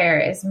boy's prayer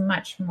is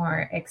much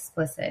more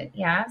explicit.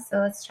 Yeah. So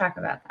let's talk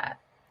about that.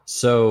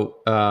 So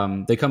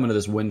they come into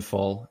this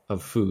windfall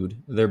of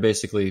food. They're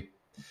basically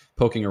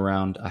poking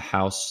around a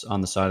house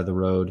on the side of the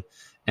road.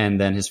 And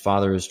then his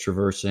father is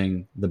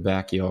traversing the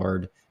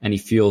backyard and he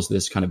feels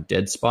this kind of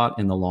dead spot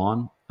in the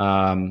lawn.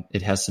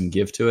 It has some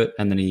give to it.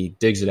 And then he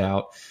digs it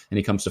out and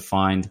he comes to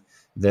find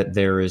that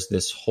there is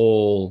this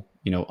whole,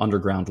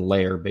 underground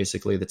lair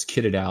basically that's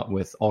kitted out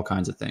with all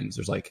kinds of things.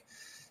 There's like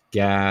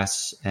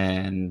gas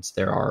and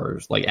there are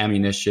like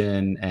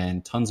ammunition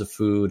and tons of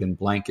food and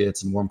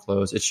blankets and warm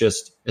clothes. It's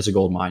a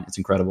gold mine. It's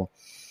incredible.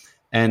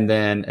 And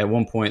then at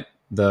one point,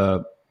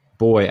 the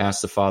boy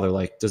asks the father,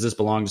 like, does this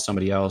belong to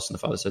somebody else? And the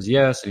father says,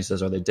 yes. And he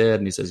says, are they dead?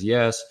 And he says,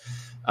 yes.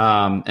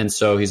 And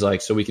so he's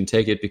like, so we can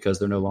take it because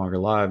they're no longer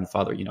alive. And the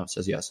father,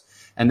 says yes.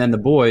 And then the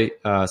boy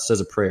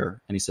says a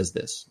prayer and he says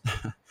this,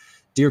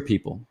 dear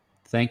people,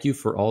 thank you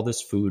for all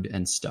this food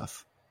and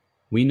stuff.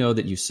 We know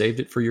that you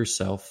saved it for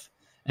yourself.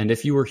 And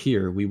if you were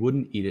here, we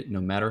wouldn't eat it no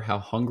matter how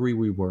hungry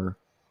we were.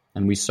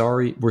 And we're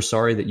sorry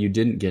that you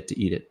didn't get to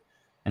eat it.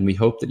 and we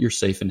hope that you're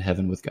safe in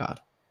heaven with God.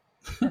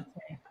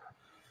 Okay.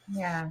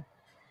 Yeah.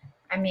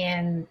 I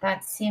mean,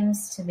 that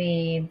seems to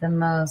be the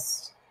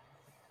most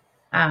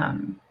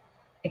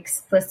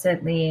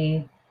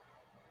explicitly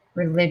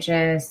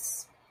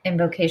religious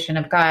invocation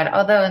of God.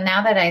 Although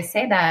now that I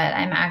say that,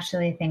 I'm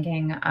actually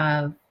thinking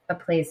of a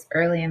place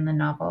early in the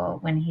novel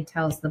when he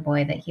tells the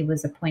boy that he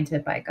was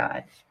appointed by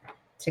God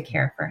to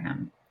care for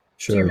him.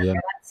 Do you Sure, remember yeah.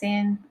 that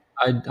scene?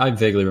 I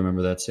vaguely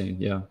remember that scene,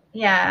 yeah.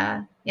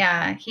 Yeah,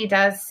 yeah. He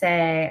does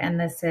say, and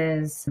this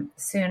is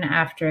soon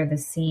after the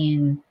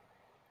scene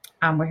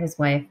where his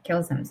wife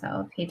kills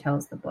himself, he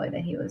tells the boy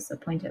that he was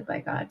appointed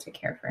by God to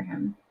care for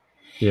him.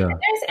 Yeah. And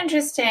there's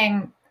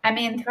interesting, I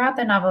mean, throughout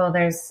the novel,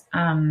 there's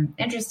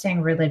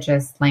interesting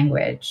religious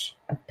language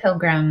of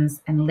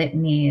pilgrims and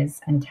litanies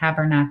and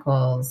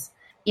tabernacles.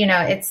 You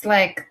know, it's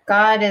like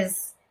God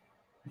is,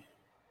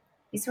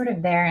 he's sort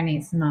of there and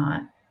he's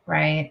not,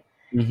 right?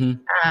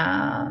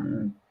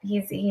 Mm-hmm.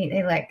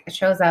 He like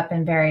shows up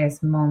in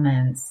various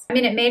moments. I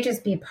mean, it may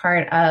just be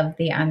part of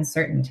the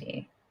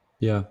uncertainty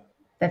Yeah.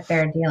 that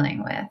they're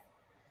dealing with,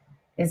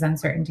 is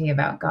uncertainty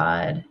about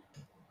God.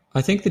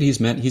 I think that he's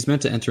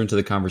meant to enter into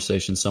the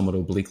conversation somewhat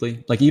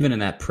obliquely. Like even in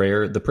that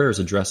prayer, the prayer is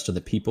addressed to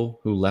the people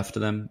who left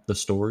them the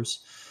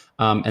stores.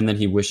 And then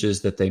he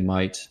wishes that they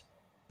might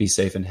be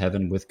safe in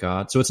heaven with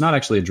God. So it's not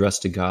actually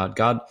addressed to God.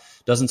 God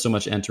doesn't so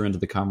much enter into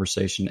the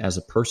conversation as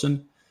a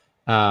person,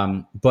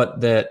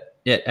 but that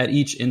at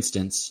each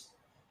instance,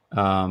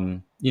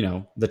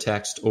 the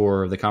text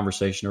or the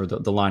conversation or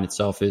the line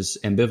itself is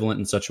ambivalent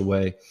in such a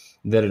way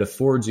that it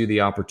affords you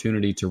the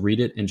opportunity to read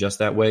it in just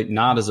that way,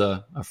 not as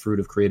a fruit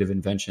of creative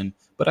invention,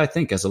 but I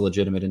think as a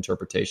legitimate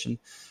interpretation.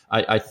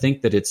 I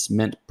think that it's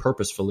meant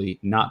purposefully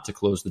not to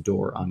close the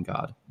door on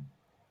God.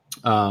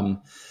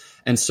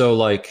 And so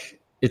like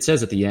it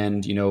says at the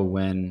end,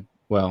 when,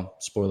 well,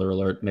 spoiler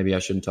alert, maybe I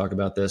shouldn't talk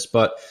about this,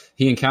 but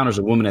he encounters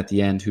a woman at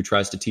the end who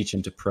tries to teach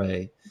him to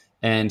pray.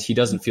 And he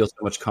doesn't feel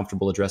so much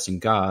comfortable addressing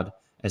God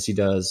as he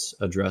does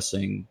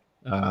addressing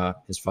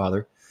his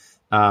father,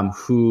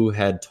 who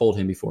had told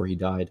him before he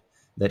died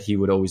that he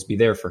would always be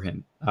there for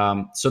him.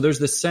 So there's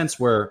this sense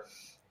where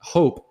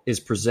hope is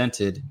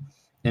presented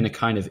in a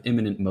kind of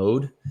imminent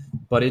mode,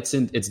 but it's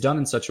done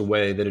in such a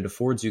way that it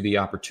affords you the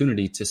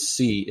opportunity to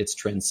see its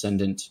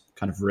transcendent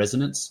kind of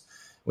resonance,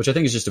 which I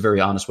think is just a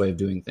very honest way of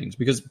doing things.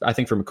 Because I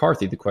think for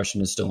McCarthy, the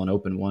question is still an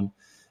open one.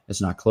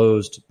 It's not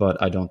closed,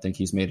 but I don't think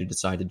he's made a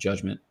decided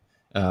judgment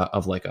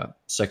of like a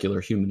secular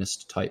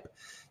humanist type.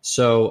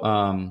 So,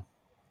 God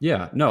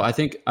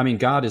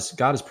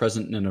is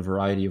present in a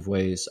variety of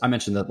ways. I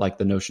mentioned that, like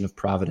the notion of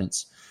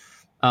providence,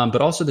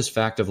 but also this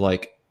fact of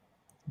like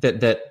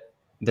that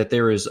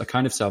there is a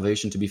kind of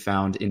salvation to be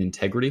found in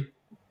integrity.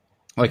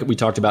 Like we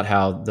talked about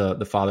how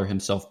the Father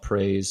himself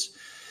prays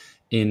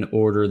in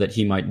order that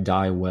he might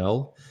die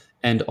well.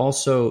 And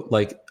also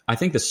like, I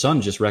think the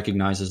Son just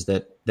recognizes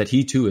that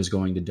he too is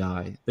going to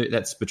die.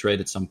 That's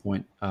betrayed at some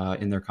point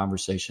in their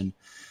conversation.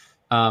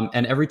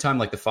 And every time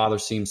like the Father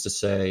seems to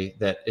say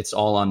that it's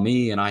all on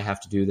me and I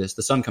have to do this,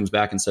 the Son comes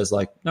back and says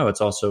like, no,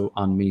 it's also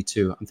on me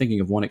too. I'm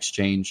thinking of one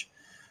exchange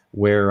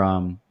where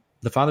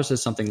the Father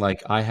says something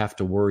like, I have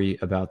to worry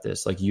about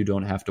this. Like, you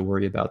don't have to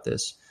worry about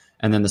this.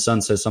 And then the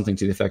Son says something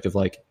to the effect of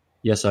like,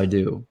 yes, I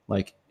do.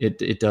 Like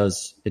it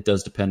does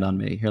depend on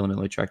me. Here, let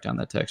me track down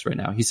that text right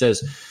now. He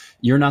says,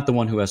 you're not the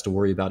one who has to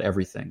worry about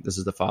everything. This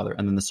is the Father.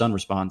 And then the Son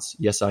responds,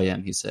 yes, I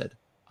am. He said,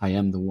 I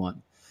am the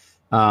one.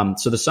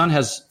 So the Son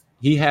has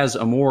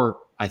a more,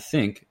 I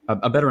think,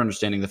 a better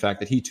understanding of the fact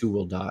that he too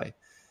will die,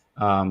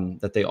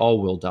 that they all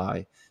will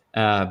die,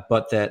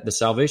 but that the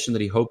salvation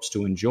that he hopes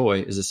to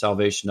enjoy is a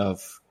salvation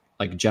of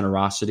like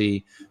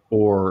generosity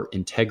or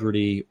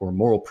integrity or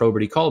moral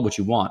probity, call it what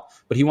you want,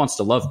 but he wants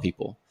to love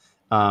people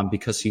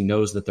because he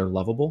knows that they're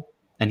lovable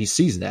and he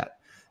sees that.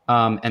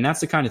 And that's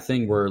the kind of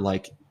thing where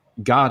like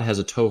God has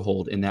a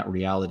toehold in that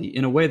reality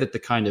in a way that the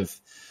kind of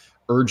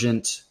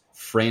urgent,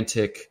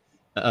 frantic,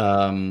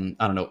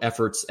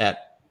 efforts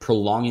at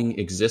prolonging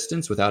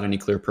existence without any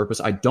clear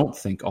purpose, I don't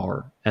think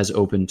are as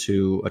open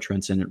to a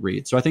transcendent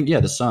read. So I think,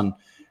 the Son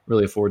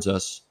really affords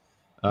us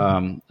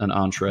an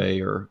entree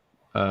or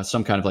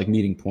some kind of like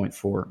meeting point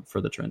for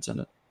the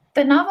transcendent.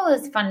 The novel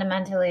is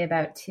fundamentally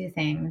about two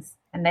things,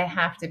 and they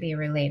have to be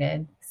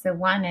related. So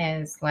one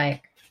is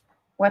like,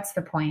 what's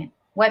the point?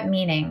 What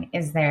meaning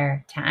is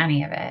there to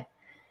any of it?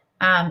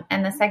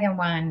 And the second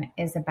one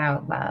is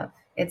about love.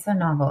 It's a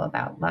novel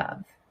about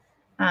love.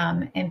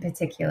 In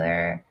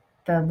particular,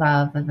 the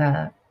love of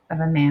a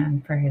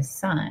man for his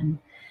son.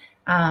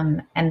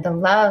 And the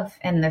love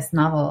in this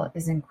novel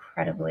is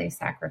incredibly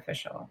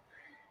sacrificial.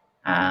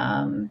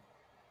 And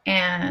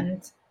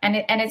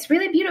it's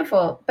really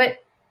beautiful, but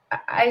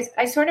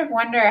I sort of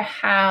wonder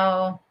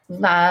how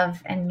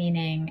love and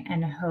meaning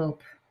and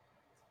hope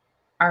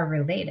are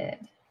related.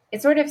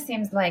 It sort of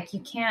seems like you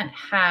can't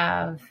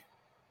have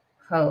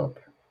hope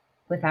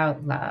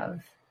without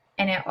love.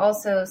 And it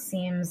also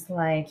seems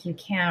like you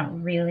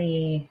can't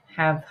really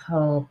have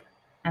hope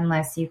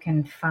unless you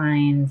can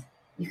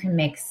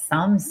make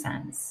some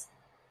sense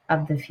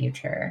of the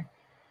future.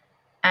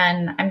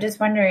 And I'm just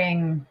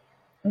wondering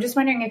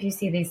if you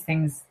see these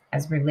things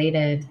as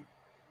related.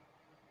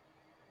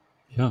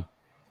 Yeah.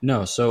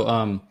 No. So,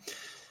 I mean,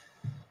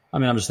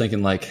 I'm just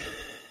thinking like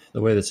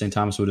the way that St.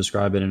 Thomas would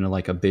describe it in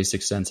like a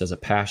basic sense as a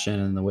passion,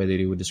 and the way that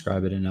he would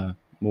describe it in a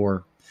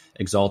more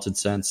exalted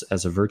sense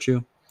as a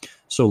virtue.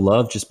 So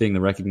love just being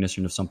the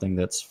recognition of something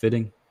that's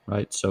fitting,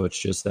 right? So it's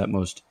just that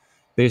most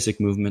basic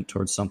movement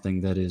towards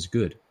something that is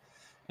good.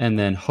 And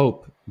then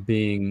hope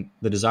being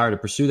the desire to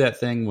pursue that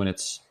thing when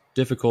it's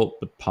difficult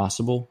but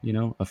possible,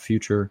 a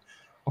future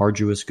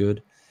arduous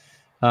good.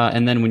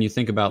 And then when you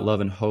think about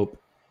love and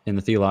hope in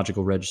the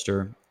theological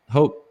register,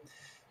 hope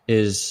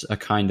is a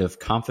kind of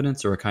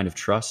confidence or a kind of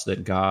trust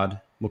that God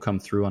will come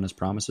through on his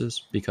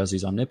promises because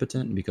he's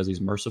omnipotent and because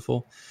he's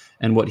merciful.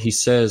 And what he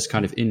says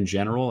kind of in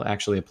general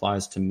actually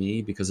applies to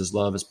me because his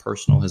love is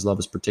personal, his love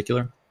is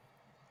particular.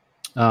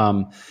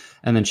 And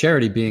then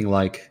charity being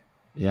like,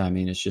 yeah, I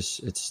mean,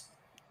 it's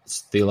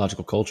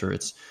theological culture.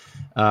 It's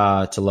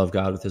to love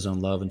God with his own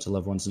love and to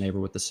love one's neighbor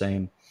with the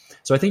same.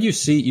 So I think you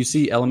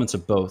see elements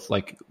of both,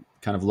 like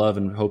kind of love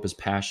and hope as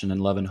passion and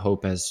love and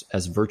hope as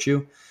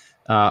virtue,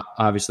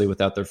 obviously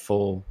without their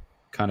full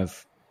kind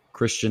of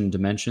Christian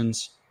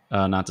dimensions.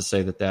 Not to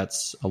say that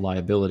that's a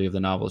liability of the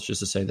novel. It's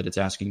just to say that it's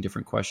asking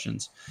different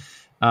questions.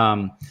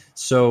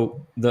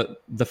 So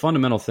the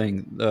fundamental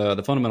thing,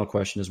 the fundamental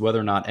question is whether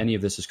or not any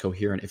of this is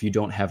coherent if you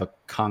don't have a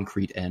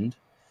concrete end,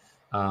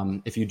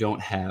 if you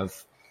don't have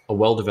a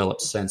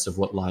well-developed sense of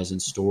what lies in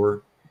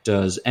store.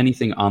 Does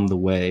anything on the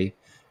way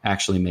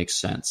actually make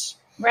sense?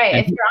 Right.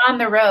 And if you're on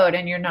the road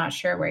and you're not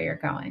sure where you're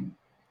going.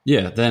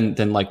 Yeah.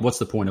 Then like, what's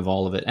the point of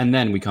all of it? And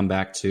then we come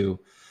back to,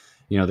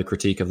 the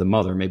critique of the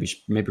mother. Maybe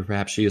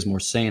perhaps she is more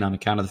sane on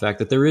account of the fact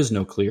that there is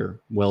no clear,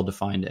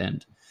 well-defined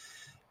end.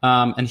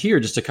 And here,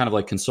 just to kind of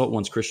like consult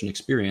one's Christian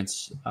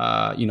experience,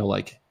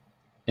 like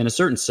in a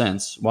certain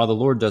sense, while the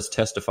Lord does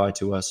testify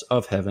to us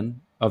of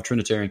heaven, of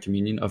Trinitarian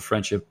communion, of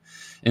friendship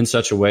in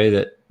such a way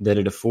that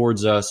it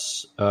affords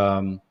us,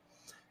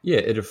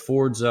 it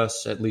affords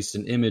us at least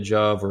an image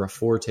of or a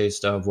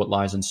foretaste of what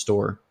lies in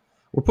store.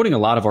 We're putting a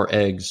lot of our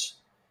eggs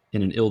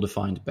in an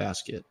ill-defined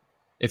basket.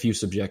 If you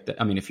subject that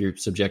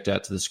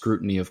to the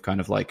scrutiny of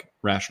kind of like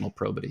rational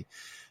probity.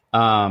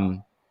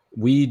 And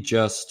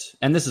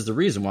this is the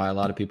reason why a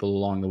lot of people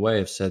along the way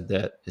have said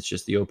that it's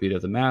just the opiate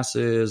of the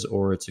masses,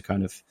 or it's a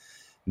kind of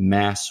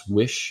mass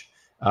wish.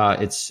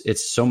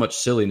 It's so much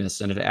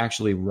silliness, and it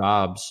actually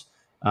robs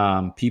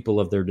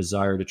people of their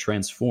desire to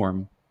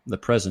transform the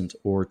present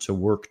or to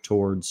work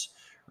towards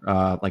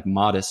like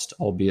modest,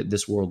 albeit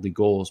this worldly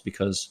goals,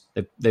 because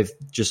they've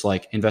just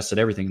like invested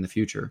everything in the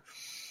future.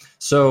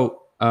 So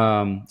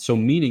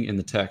meaning in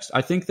the text,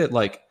 I think that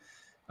like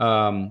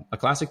a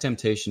classic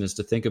temptation is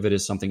to think of it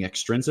as something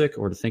extrinsic,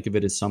 or to think of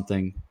it as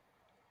something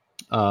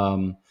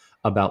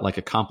about like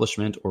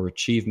accomplishment or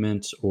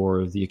achievement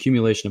or the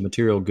accumulation of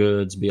material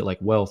goods, be it like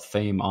wealth,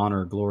 fame,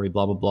 honor, glory,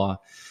 blah, blah, blah.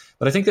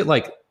 But I think that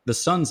like the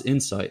Son's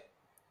insight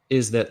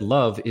is that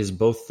love is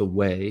both the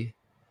way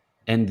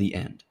and the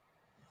end.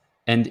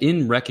 And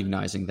in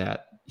recognizing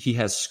that, he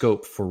has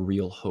scope for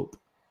real hope.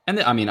 And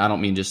I mean, I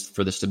don't mean just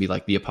for this to be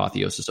like the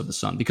apotheosis of the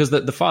Son, because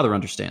the Father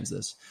understands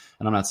this.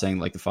 And I'm not saying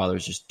like the Father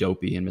is just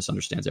dopey and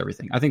misunderstands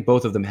everything. I think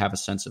both of them have a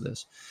sense of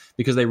this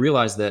because they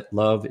realize that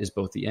love is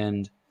both the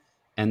end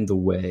and the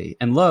way.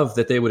 And love,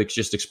 that they would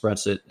just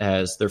express it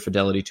as their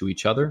fidelity to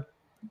each other.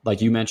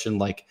 Like you mentioned,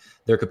 like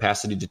their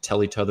capacity to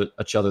tell each other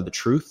the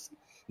truth,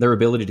 their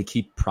ability to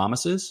keep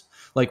promises.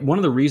 Like one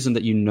of the reasons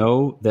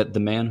that that the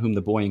man whom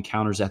the boy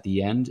encounters at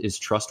the end is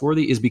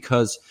trustworthy is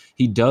because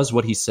he does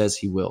what he says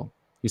he will.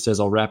 He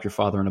says, I'll wrap your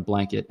father in a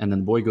blanket. And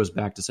then the boy goes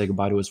back to say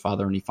goodbye to his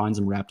father, and he finds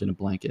him wrapped in a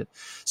blanket.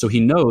 So he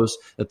knows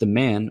that the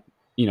man,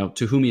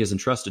 to whom he has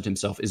entrusted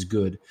himself is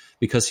good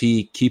because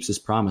he keeps his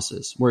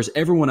promises. Whereas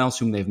everyone else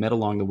whom they've met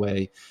along the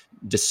way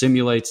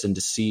dissimulates and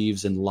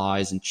deceives and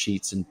lies and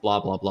cheats and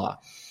blah, blah, blah.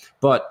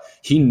 But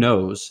he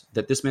knows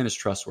that this man is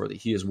trustworthy.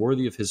 He is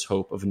worthy of his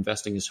hope, of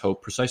investing his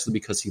hope, precisely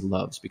because he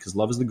loves, because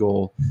love is the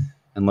goal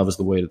and love is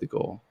the way to the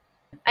goal.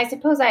 I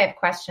suppose I have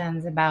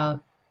questions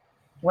about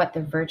what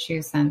the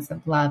virtue sense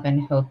of love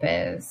and hope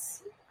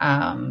is,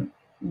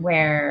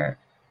 where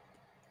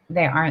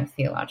they aren't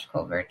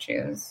theological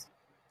virtues.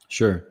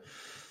 Sure.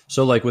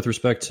 So like with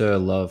respect to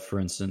love, for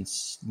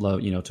instance,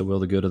 love, to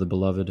will the good of the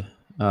beloved,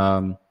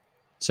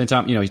 St.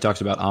 Thomas, he talks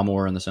about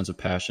amor in the sense of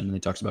passion, and he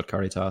talks about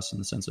caritas in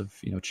the sense of,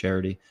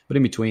 charity. But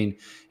in between,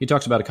 he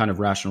talks about a kind of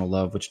rational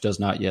love, which does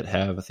not yet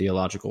have a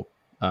theological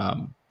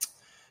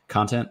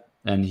content,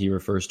 and he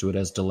refers to it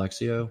as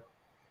dilexio.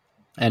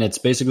 And it's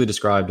basically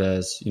described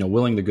as,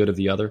 willing the good of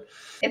the other.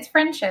 It's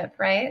friendship,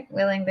 right?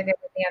 Willing the good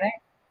of the other.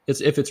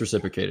 If it's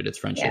reciprocated, it's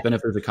friendship. Yeah. And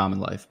if there's a common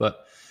life.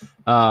 But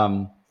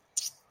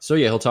so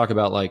yeah, he'll talk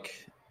about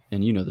like,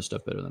 and you know this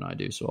stuff better than I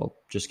do, so I'll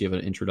just give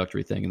an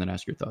introductory thing and then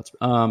ask your thoughts.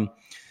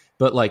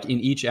 But like in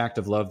each act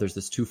of love, there's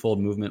this twofold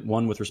movement,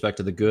 one with respect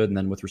to the good and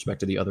then with respect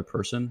to the other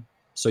person.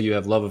 So you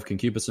have love of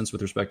concupiscence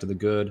with respect to the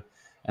good,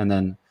 and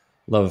then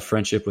love of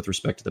friendship with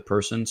respect to the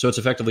person. So it's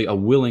effectively a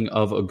willing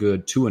of a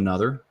good to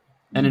another.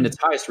 And in its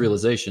highest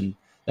realization,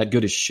 That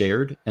good is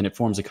shared, and it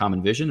forms a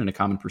common vision and a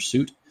common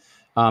pursuit.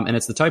 And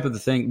it's the type of the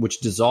thing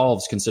which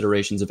dissolves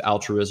considerations of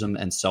altruism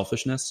and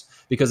selfishness,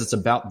 because it's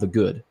about the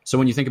good. So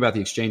when you think about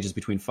the exchanges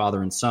between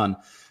father and son,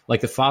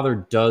 like the father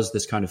does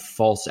this kind of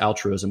false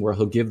altruism where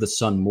he'll give the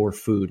son more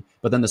food,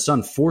 but then the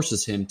son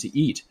forces him to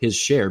eat his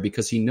share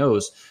because he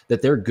knows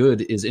that their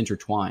good is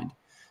intertwined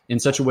in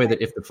such a way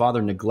that if the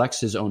father neglects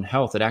his own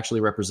health, it actually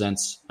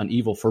represents an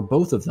evil for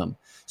both of them.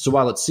 So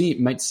while it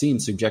might seem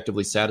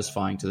subjectively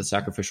satisfying to the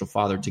sacrificial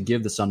father to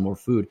give the son more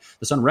food,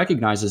 the son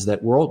recognizes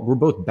that we're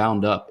both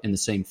bound up in the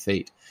same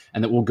fate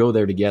and that we'll go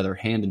there together,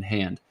 hand in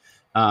hand.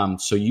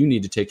 So you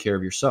need to take care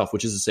of yourself,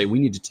 which is to say we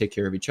need to take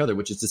care of each other,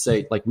 which is to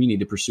say like we need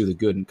to pursue the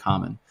good in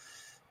common.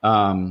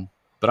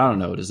 But I don't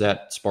know, does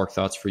that spark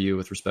thoughts for you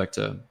with respect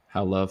to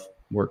how love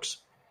works?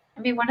 I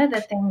mean, one of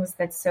the things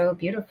that's so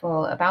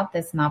beautiful about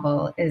this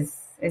novel is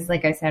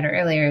like I said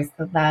earlier, is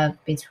the love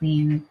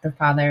between the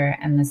father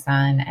and the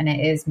son, and it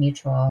is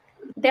mutual.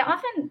 They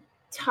often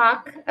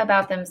talk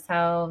about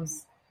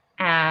themselves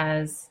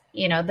as,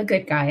 the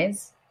good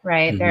guys,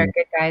 right? Mm-hmm. There are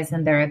good guys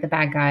and there are the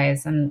bad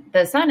guys. And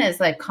the son is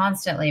like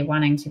constantly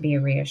wanting to be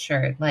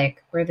reassured,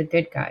 like we're the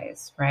good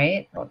guys,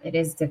 right? Well, it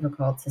is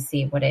difficult to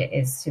see what it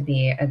is to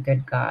be a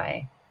good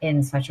guy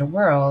in such a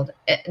world.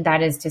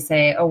 That is to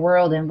say, a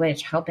world in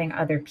which helping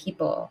other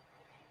people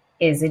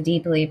is a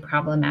deeply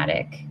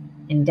problematic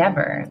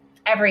endeavor.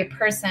 Every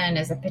person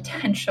is a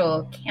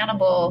potential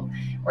cannibal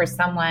or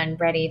someone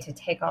ready to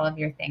take all of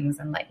your things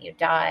and let you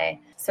die.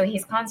 So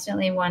he's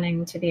constantly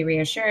wanting to be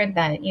reassured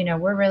that,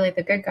 we're really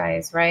the good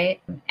guys,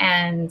 right?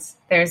 And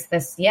there's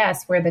this,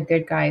 yes, we're the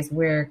good guys,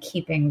 we're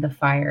keeping the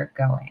fire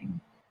going.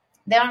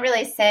 They don't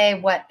really say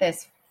what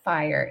this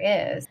fire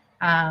is,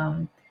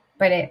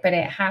 but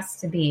it has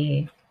to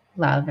be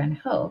love and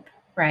hope,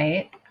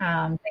 right?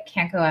 It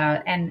can't go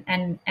out. And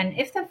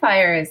if the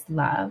fire is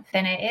love,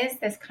 then it is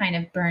this kind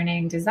of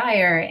burning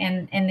desire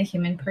in the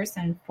human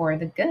person for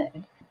the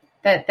good.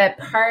 That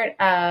part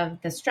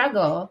of the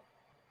struggle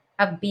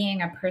of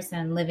being a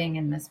person living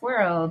in this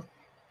world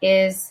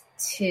is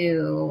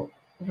to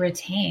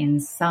retain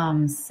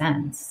some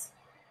sense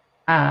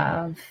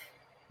of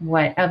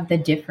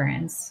the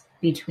difference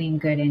between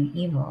good and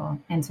evil,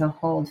 and to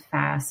hold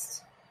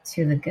fast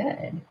to the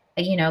good.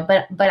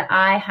 But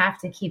I have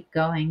to keep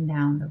going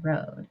down the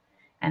road,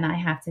 and I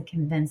have to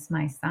convince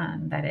my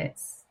son that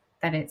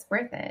it's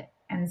worth it.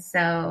 And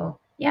so,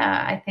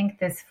 yeah, I think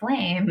this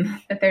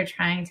flame that they're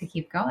trying to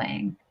keep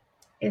going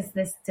is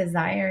this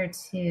desire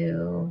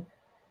to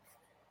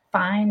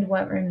find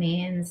what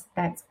remains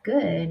that's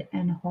good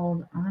and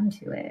hold on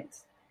to it.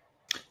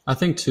 I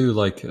think too,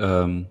 like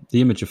the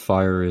image of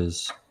fire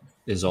is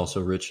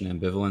also rich in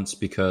ambivalence,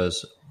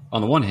 because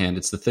on the one hand,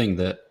 it's the thing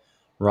that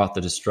wrought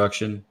the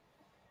destruction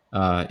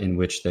in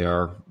which they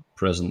are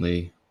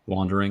presently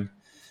wandering.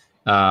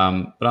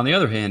 But on the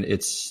other hand,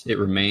 it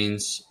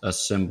remains a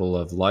symbol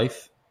of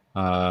life,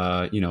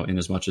 in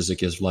as much as it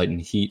gives light and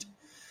heat.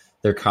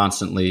 They're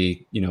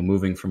constantly,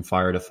 moving from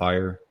fire to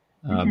fire,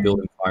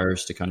 building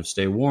fires to kind of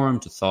stay warm,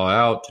 to thaw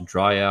out, to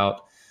dry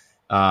out,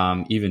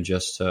 even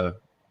just to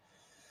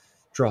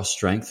draw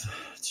strength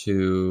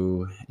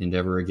to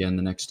endeavor again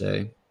the next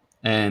day.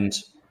 And,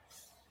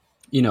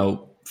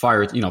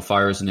 fire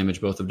is an image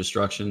both of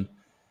destruction,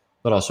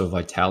 but also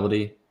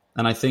vitality.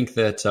 And I think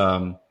that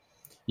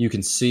you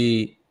can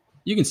see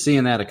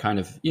in that a kind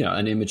of,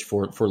 an image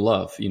for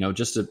love.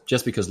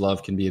 Just because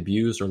love can be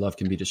abused or love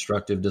can be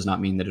destructive does not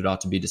mean that it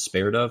ought to be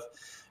despaired of.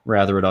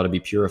 Rather, it ought to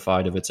be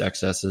purified of its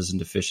excesses and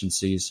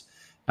deficiencies.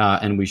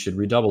 And we should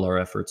redouble our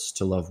efforts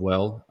to love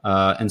well.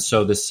 And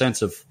so this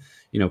sense of,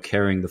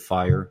 carrying the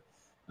fire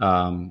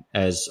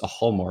as a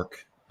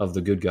hallmark of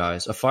the good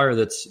guys, a fire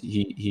that's,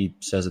 he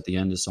says at the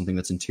end, is something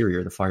that's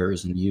interior. The fire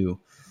is in you.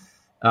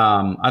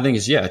 I think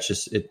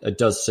it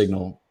does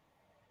signal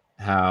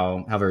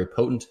how very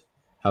potent,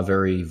 how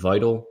very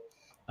vital.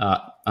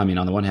 On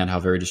the one hand, how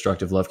very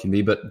destructive love can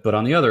be, but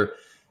on the other,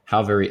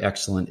 how very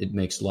excellent it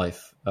makes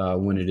life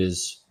when it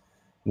is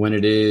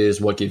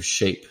what gives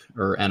shape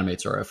or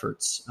animates our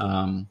efforts.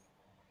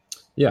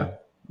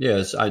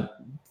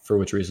 For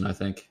which reason I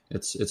think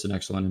it's an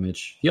excellent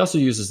image. He also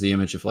uses the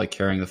image of like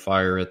carrying the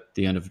fire at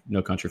the end of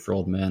No Country for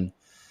Old Men,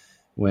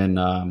 when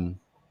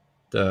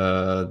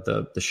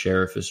the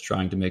sheriff is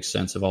trying to make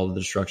sense of all the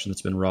destruction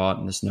that's been wrought,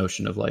 and this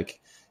notion of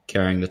like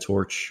carrying the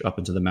torch up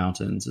into the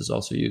mountains is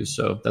also used.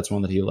 So that's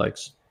one that he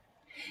likes.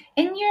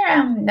 In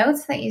your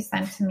notes that you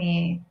sent to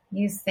me,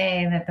 you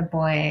say that the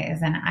boy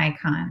is an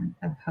icon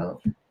of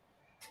hope.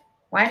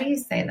 Why do you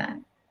say that?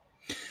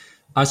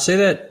 I say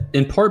that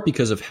in part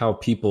because of how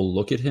people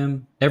look at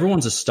him.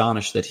 Everyone's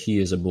astonished that he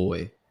is a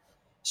boy.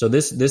 So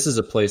this is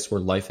a place where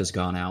life has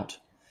gone out.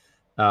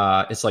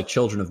 It's like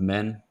Children of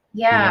Men.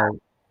 Yeah.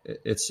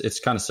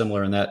 It's kind of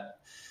similar in that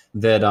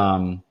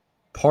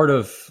part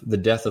of the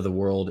death of the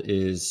world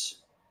is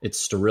its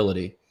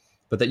sterility,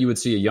 but that you would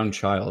see a young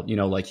child,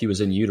 like he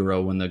was in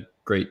utero when the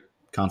great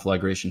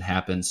conflagration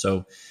happened.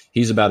 So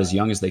he's about as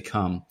young as they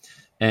come.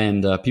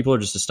 And people are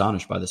just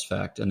astonished by this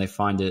fact, and they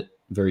find it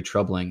very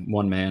troubling.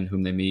 One man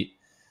whom they meet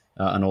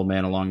an old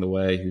man along the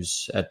way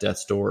who's at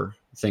death's door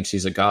thinks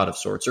he's a god of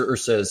sorts, or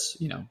says,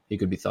 he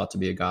could be thought to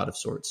be a god of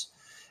sorts.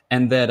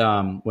 And that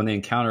when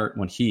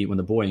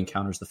the boy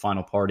encounters the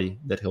final party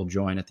that he'll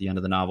join at the end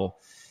of the novel,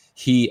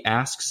 he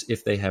asks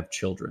if they have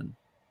children,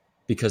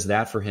 because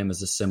that for him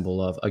is a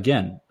symbol of,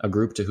 again, a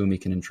group to whom he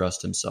can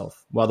entrust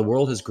himself. While the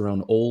world has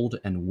grown old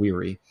and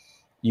weary,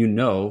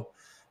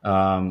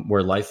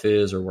 where life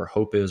is, or where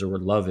hope is, or where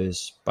love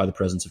is by the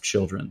presence of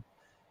children.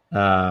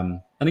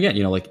 And again,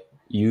 like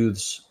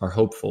youths are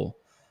hopeful,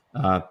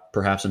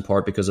 perhaps in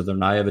part because of their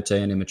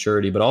naivete and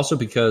immaturity, but also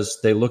because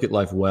they look at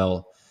life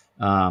well.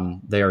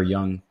 They are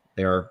young,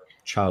 they are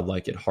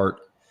childlike at heart,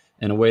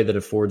 in a way that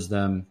affords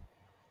them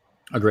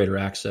a greater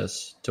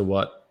access to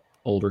what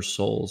older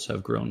souls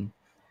have grown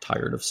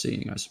tired of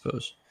seeing, I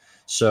suppose.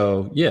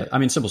 So, yeah,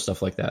 simple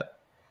stuff like that.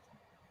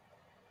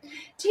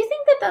 Do you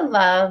think that the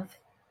love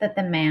that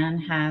the man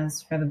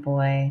has for the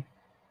boy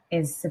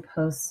is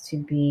supposed to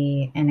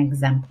be an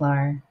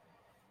exemplar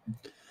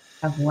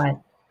of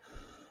what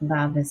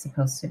love is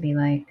supposed to be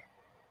like?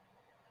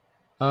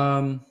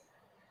 I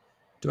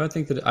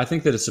think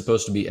that it's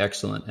supposed to be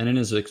excellent, and in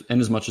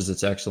as much as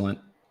it's excellent,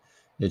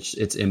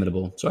 it's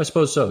imitable. So I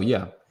suppose so,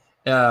 yeah.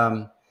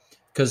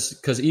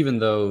 Because even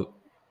though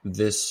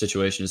this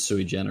situation is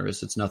sui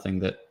generis, it's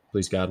nothing that,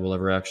 please God, we'll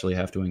ever actually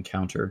have to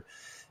encounter.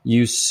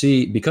 You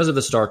see, because of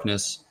the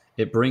starkness,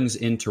 it brings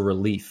into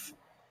relief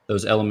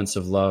those elements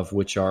of love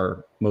which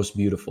are most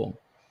beautiful.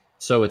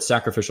 So it's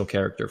sacrificial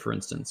character, for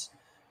instance.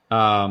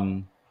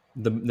 The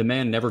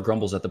man never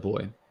grumbles at the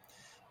boy,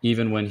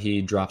 even when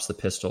he drops the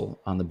pistol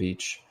on the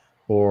beach,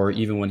 or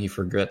even when he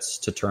forgets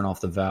to turn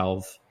off the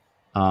valve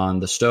on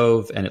the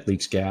stove and it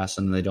leaks gas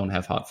and they don't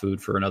have hot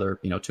food for another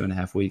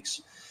 2.5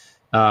 weeks.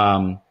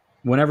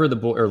 Whenever the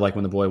boy, or like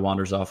when the boy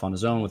wanders off on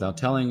his own without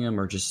telling him,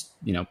 or just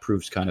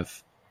proves kind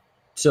of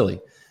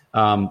silly,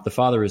 the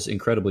father is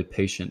incredibly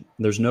patient.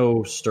 There's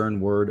no stern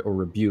word or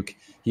rebuke.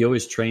 He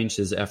always trains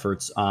his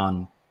efforts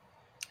on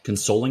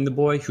consoling the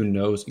boy,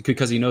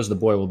 because he knows the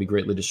boy will be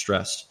greatly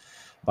distressed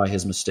by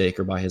his mistake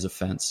or by his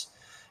offense.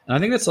 And I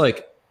think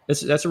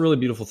that's a really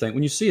beautiful thing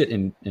when you see it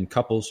in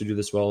couples who do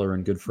this well, or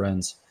in good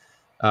friends.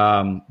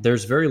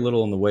 There's very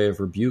little in the way of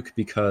rebuke,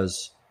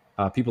 because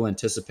people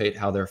anticipate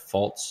how their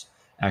faults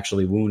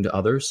actually wound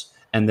others,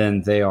 and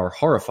then they are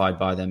horrified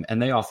by them,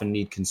 and they often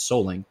need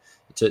consoling,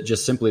 to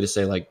just simply to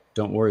say, like,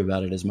 don't worry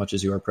about it as much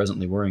as you are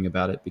presently worrying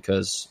about it,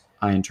 because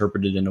I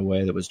interpreted it in a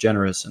way that was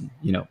generous, and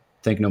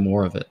think no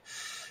more of it.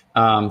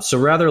 So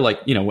rather,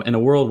 in a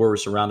world where we're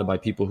surrounded by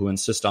people who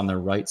insist on their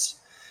rights,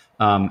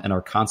 and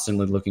are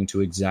constantly looking to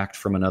exact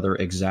from another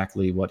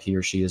exactly what he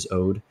or she is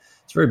owed,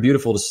 it's very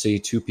beautiful to see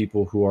two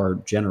people who are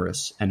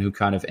generous and who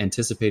kind of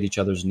anticipate each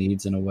other's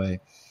needs in a way.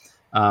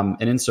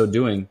 And in so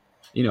doing,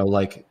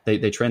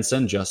 they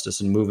transcend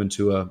justice and move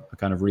into a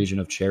kind of region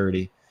of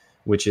charity,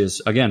 which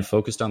is, again,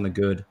 focused on the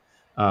good,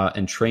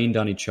 and trained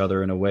on each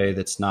other in a way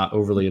that's not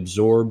overly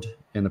absorbed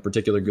in the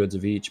particular goods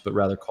of each, but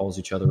rather calls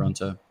each other on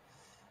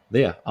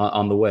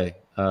the way.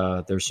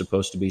 They're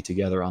supposed to be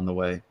together on the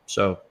way.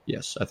 So,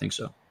 yes, I think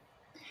so.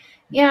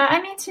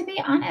 Yeah, to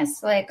be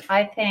honest,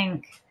 I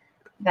think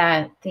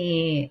that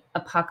the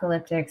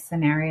apocalyptic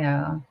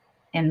scenario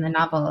in the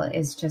novel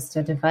is just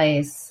a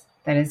device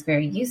that is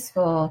very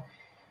useful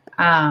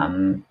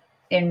in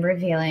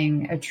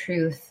revealing a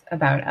truth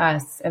about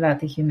us, about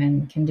the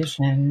human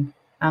condition,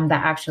 that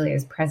actually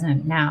is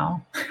present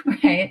now,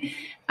 right?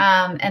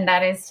 And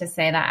that is to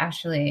say that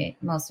actually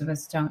most of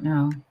us don't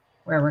know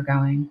where we're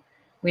going.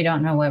 We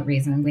don't know what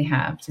reason we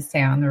have to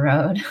stay on the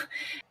road.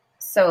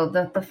 So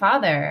the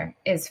father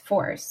is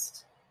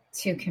forced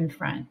to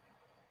confront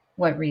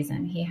what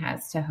reason he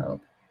has to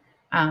hope.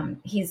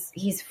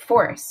 He's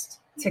forced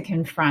to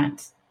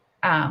confront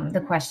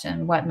the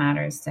question, what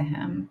matters to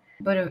him?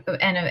 But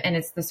and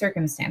it's the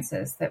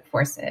circumstances that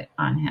force it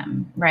on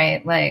him,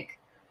 right?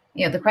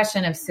 The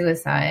question of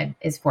suicide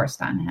is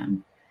forced on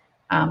him.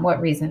 What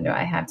reason do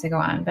I have to go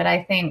on? But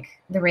I think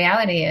the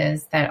reality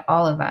is that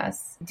all of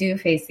us do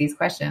face these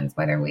questions,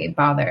 whether we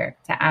bother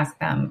to ask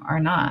them or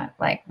not.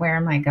 Where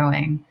am I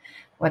going?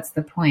 What's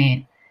the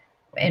point?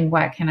 And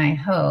what can I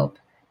hope?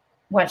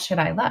 What should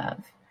I love?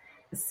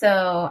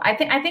 So I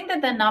think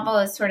that the novel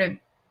is sort of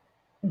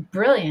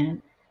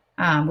brilliant,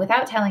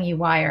 without telling you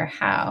why or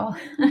how,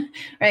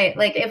 right?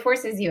 It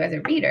forces you as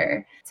a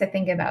reader to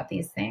think about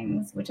these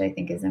things, which I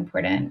think is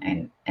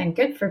important and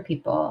good for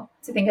people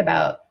to think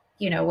about,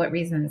 what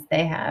reasons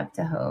they have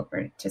to hope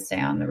or to stay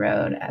on the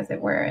road, as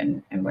it were,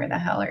 and where the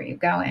hell are you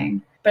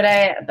going? But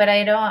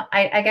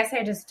I guess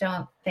I just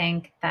don't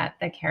think that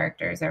the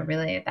characters are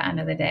really, at the end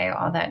of the day,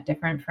 all that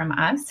different from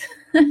us.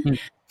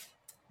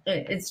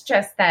 It's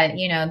just that,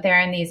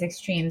 they're in these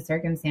extreme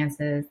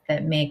circumstances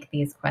that make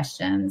these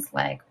questions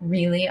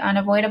really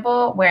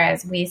unavoidable,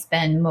 whereas we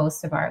spend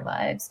most of our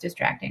lives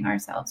distracting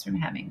ourselves from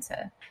having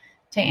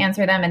to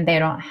answer them, and they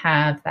don't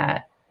have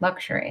that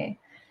luxury.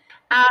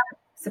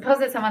 Suppose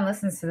that someone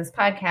listens to this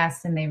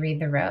podcast and they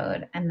read The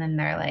Road, and then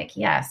they're like,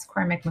 yes,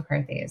 Cormac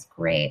McCarthy is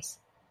great.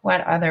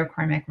 What other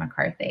Cormac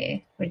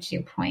McCarthy would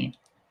you point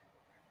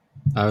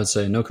I would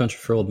say No Country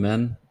for Old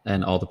Men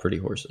and All the Pretty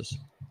Horses.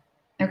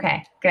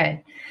 Okay,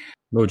 good.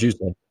 What would you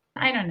say?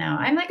 I don't know.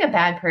 I'm like a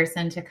bad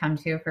person to come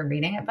to for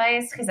reading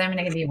advice because I'm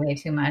going to give you way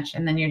too much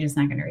and then you're just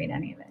not going to read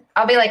any of it.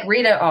 I'll be like,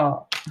 read it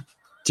all.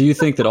 Do you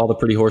think that All the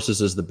Pretty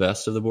Horses is the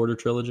best of the Border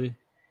trilogy?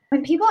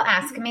 When people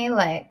ask me,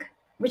 like,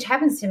 which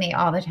happens to me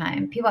all the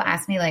time, people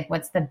ask me, like,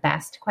 what's the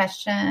best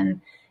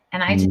question?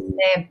 And I just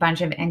say a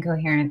bunch of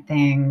incoherent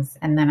things.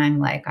 And then I'm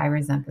like, I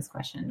resent this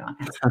question. Don't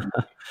ask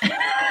me.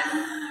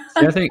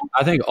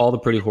 I think All the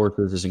Pretty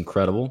Horses is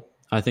incredible.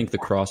 I think The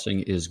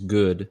Crossing is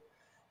good.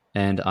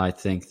 And I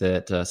think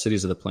that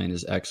Cities of the Plain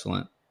is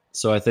excellent.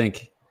 So I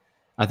think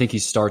he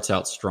starts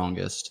out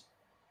strongest.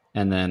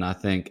 And then I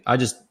think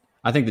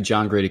that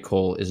John Grady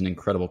Cole is an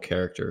incredible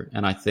character.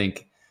 And I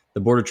think the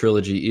Border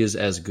trilogy is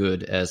as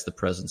good as the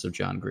presence of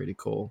John Grady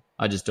Cole.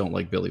 I just don't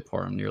like Billy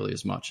Parham nearly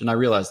as much. And I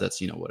realize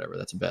that's, whatever.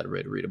 That's a bad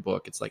way to read a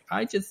book. It's like,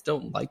 I just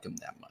don't like him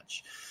that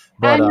much.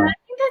 But I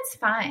think that's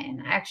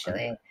fine,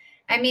 actually.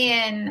 I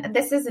mean,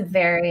 this is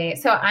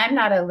so I'm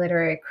not a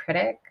literary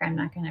critic. I'm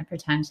not going to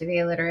pretend to be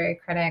a literary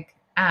critic.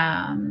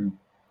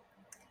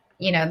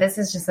 This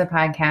is just a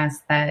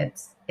podcast that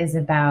is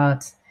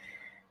about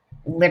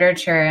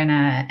literature in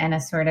a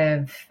sort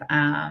of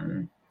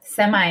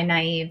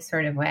semi-naive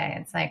sort of way.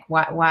 It's like,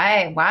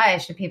 why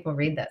should people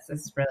read this?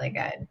 This is really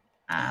good.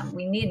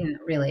 We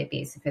needn't really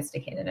be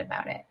sophisticated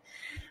about it.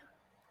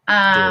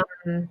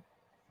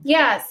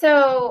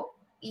 So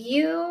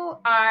you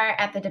are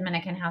at the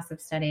Dominican House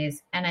of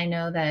Studies, and I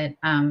know that,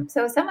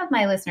 so some of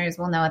my listeners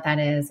will know what that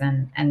is,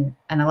 and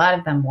a lot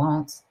of them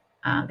won't,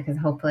 because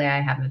hopefully I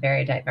have a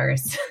very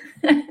diverse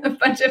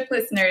bunch of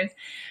listeners.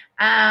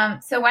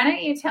 So why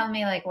don't you tell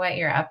me like what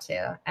you're up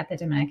to at the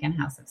Dominican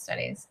House of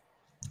Studies?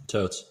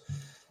 Totes.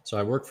 So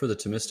I work for the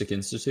Thomistic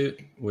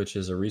Institute, which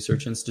is a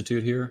research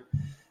institute here.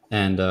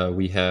 And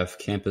we have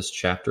campus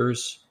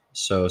chapters.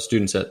 So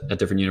students at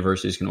different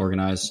universities can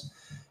organize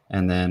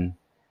and then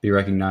be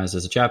recognized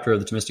as a chapter of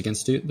the Thomistic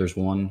Institute. There's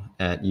one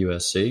at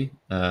USC.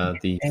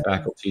 The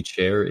faculty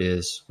chair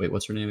is,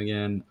 what's her name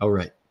again? Oh,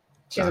 right.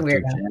 She's a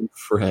weird Jen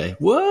Frey.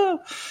 Whoa.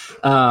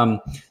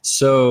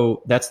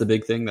 So that's the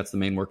big thing. That's the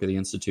main work of the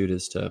Institute,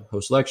 is to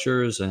host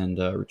lectures and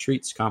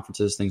retreats,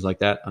 conferences, things like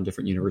that on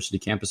different university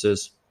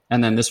campuses.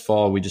 And then this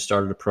fall, we just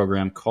started a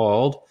program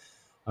called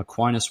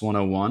Aquinas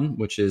 101,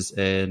 which is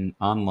an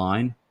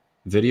online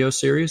video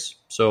series.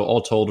 So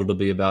all told, it'll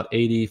be about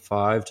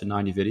 85 to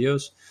 90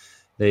 videos.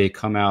 They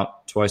come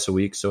out twice a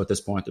week. So at this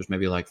point, there's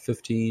maybe like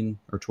 15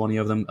 or 20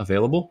 of them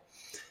available.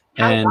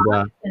 How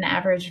long is an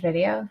average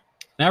video?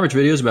 An average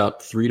video is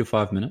about 3 to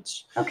 5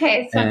 minutes.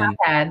 Okay, so not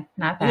bad.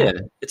 Yeah,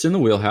 it's in the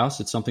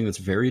wheelhouse. It's something that's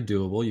very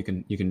doable.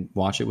 You can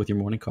watch it with your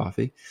morning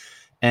coffee.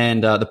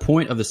 And the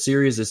point of the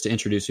series is to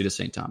introduce you to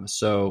St. Thomas.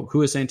 So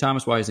who is St.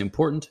 Thomas? Why is he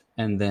important?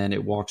 And then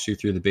it walks you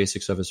through the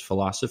basics of his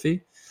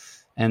philosophy.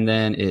 And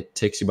then it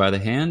takes you by the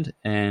hand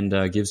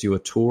and gives you a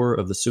tour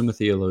of the Summa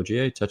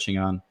Theologiae, touching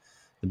on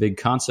the big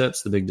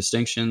concepts, the big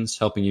distinctions,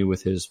 helping you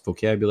with his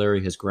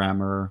vocabulary, his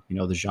grammar,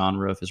 the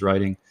genre of his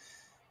writing.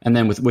 And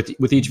then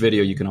with each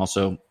video, you can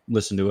also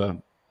listen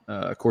to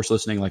a course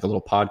listening, like a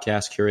little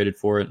podcast curated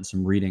for it, and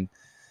some reading.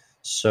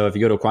 So if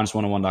you go to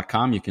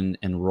Aquinas101.com, you can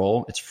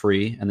enroll. It's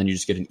free, and then you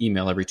just get an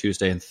email every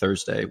Tuesday and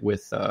Thursday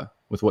with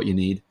what you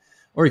need,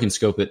 or you can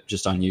scope it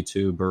just on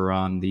YouTube or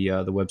on the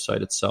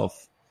website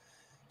itself.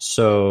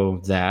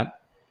 So that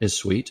is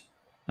sweet.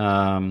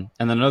 And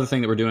then another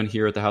thing that we're doing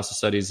here at the House of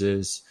Studies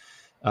is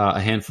a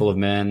handful of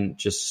men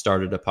just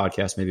started a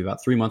podcast maybe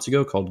about 3 months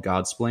ago called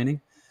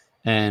Godsplaining.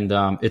 And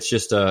it's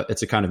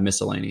a kind of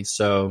miscellany.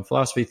 So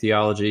philosophy,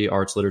 theology,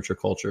 arts, literature,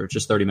 culture,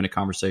 just 30-minute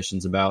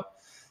conversations about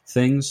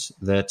things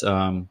that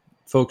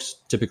folks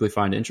typically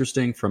find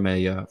interesting from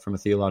a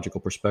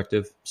theological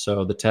perspective.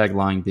 So the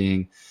tagline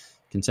being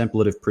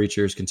contemplative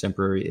preachers,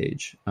 contemporary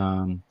age.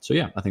 I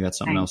think that's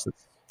something else that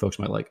folks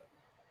might like.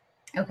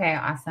 Okay,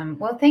 awesome.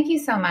 Well, thank you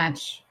so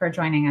much for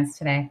joining us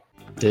today.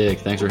 Dig,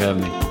 thanks for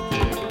having me.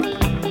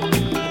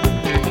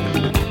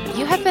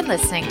 You have been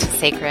listening to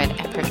Sacred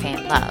and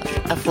Profane Love,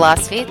 a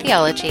philosophy,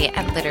 theology,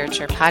 and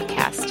literature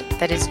podcast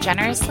that is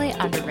generously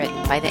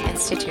underwritten by the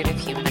Institute of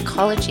Human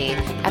Ecology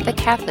at the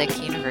Catholic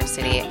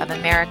University of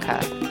America.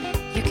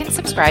 You can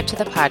subscribe to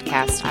the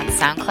podcast on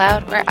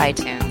SoundCloud or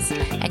iTunes,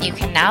 and you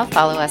can now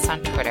follow us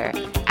on Twitter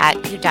at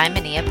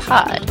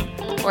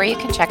EudaimoniaPod, or you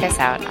can check us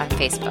out on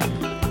Facebook.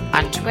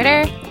 On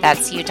Twitter,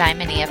 that's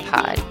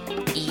EudaimoniaPod,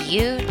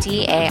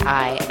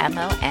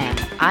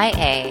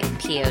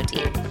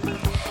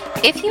 EudaimoniaPod.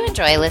 If you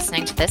enjoy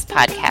listening to this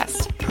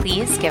podcast,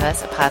 please give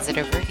us a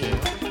positive review,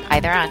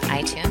 either on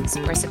iTunes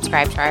or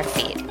subscribe to our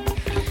feed.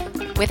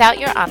 Without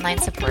your online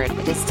support,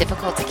 it is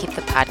difficult to keep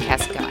the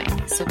podcast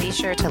going, so be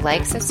sure to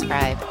like,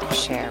 subscribe, and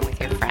share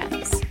with your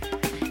friends.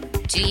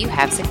 Do you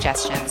have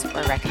suggestions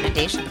or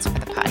recommendations for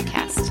the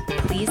podcast?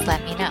 Please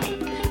let me know.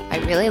 I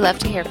really love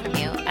to hear from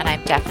you, and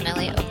I'm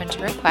definitely open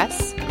to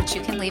requests, which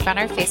you can leave on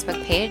our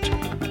Facebook page,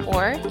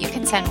 or you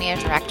can send me a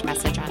direct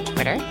message on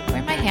Twitter,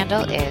 where my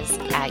handle is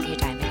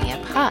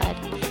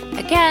 @EudaimoniaPod.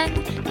 Again,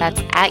 that's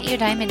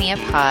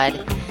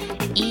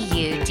 @EudaimoniaPod,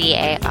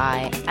 EUDAIMONIAPOD.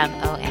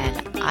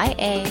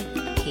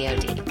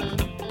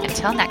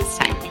 Until next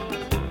time.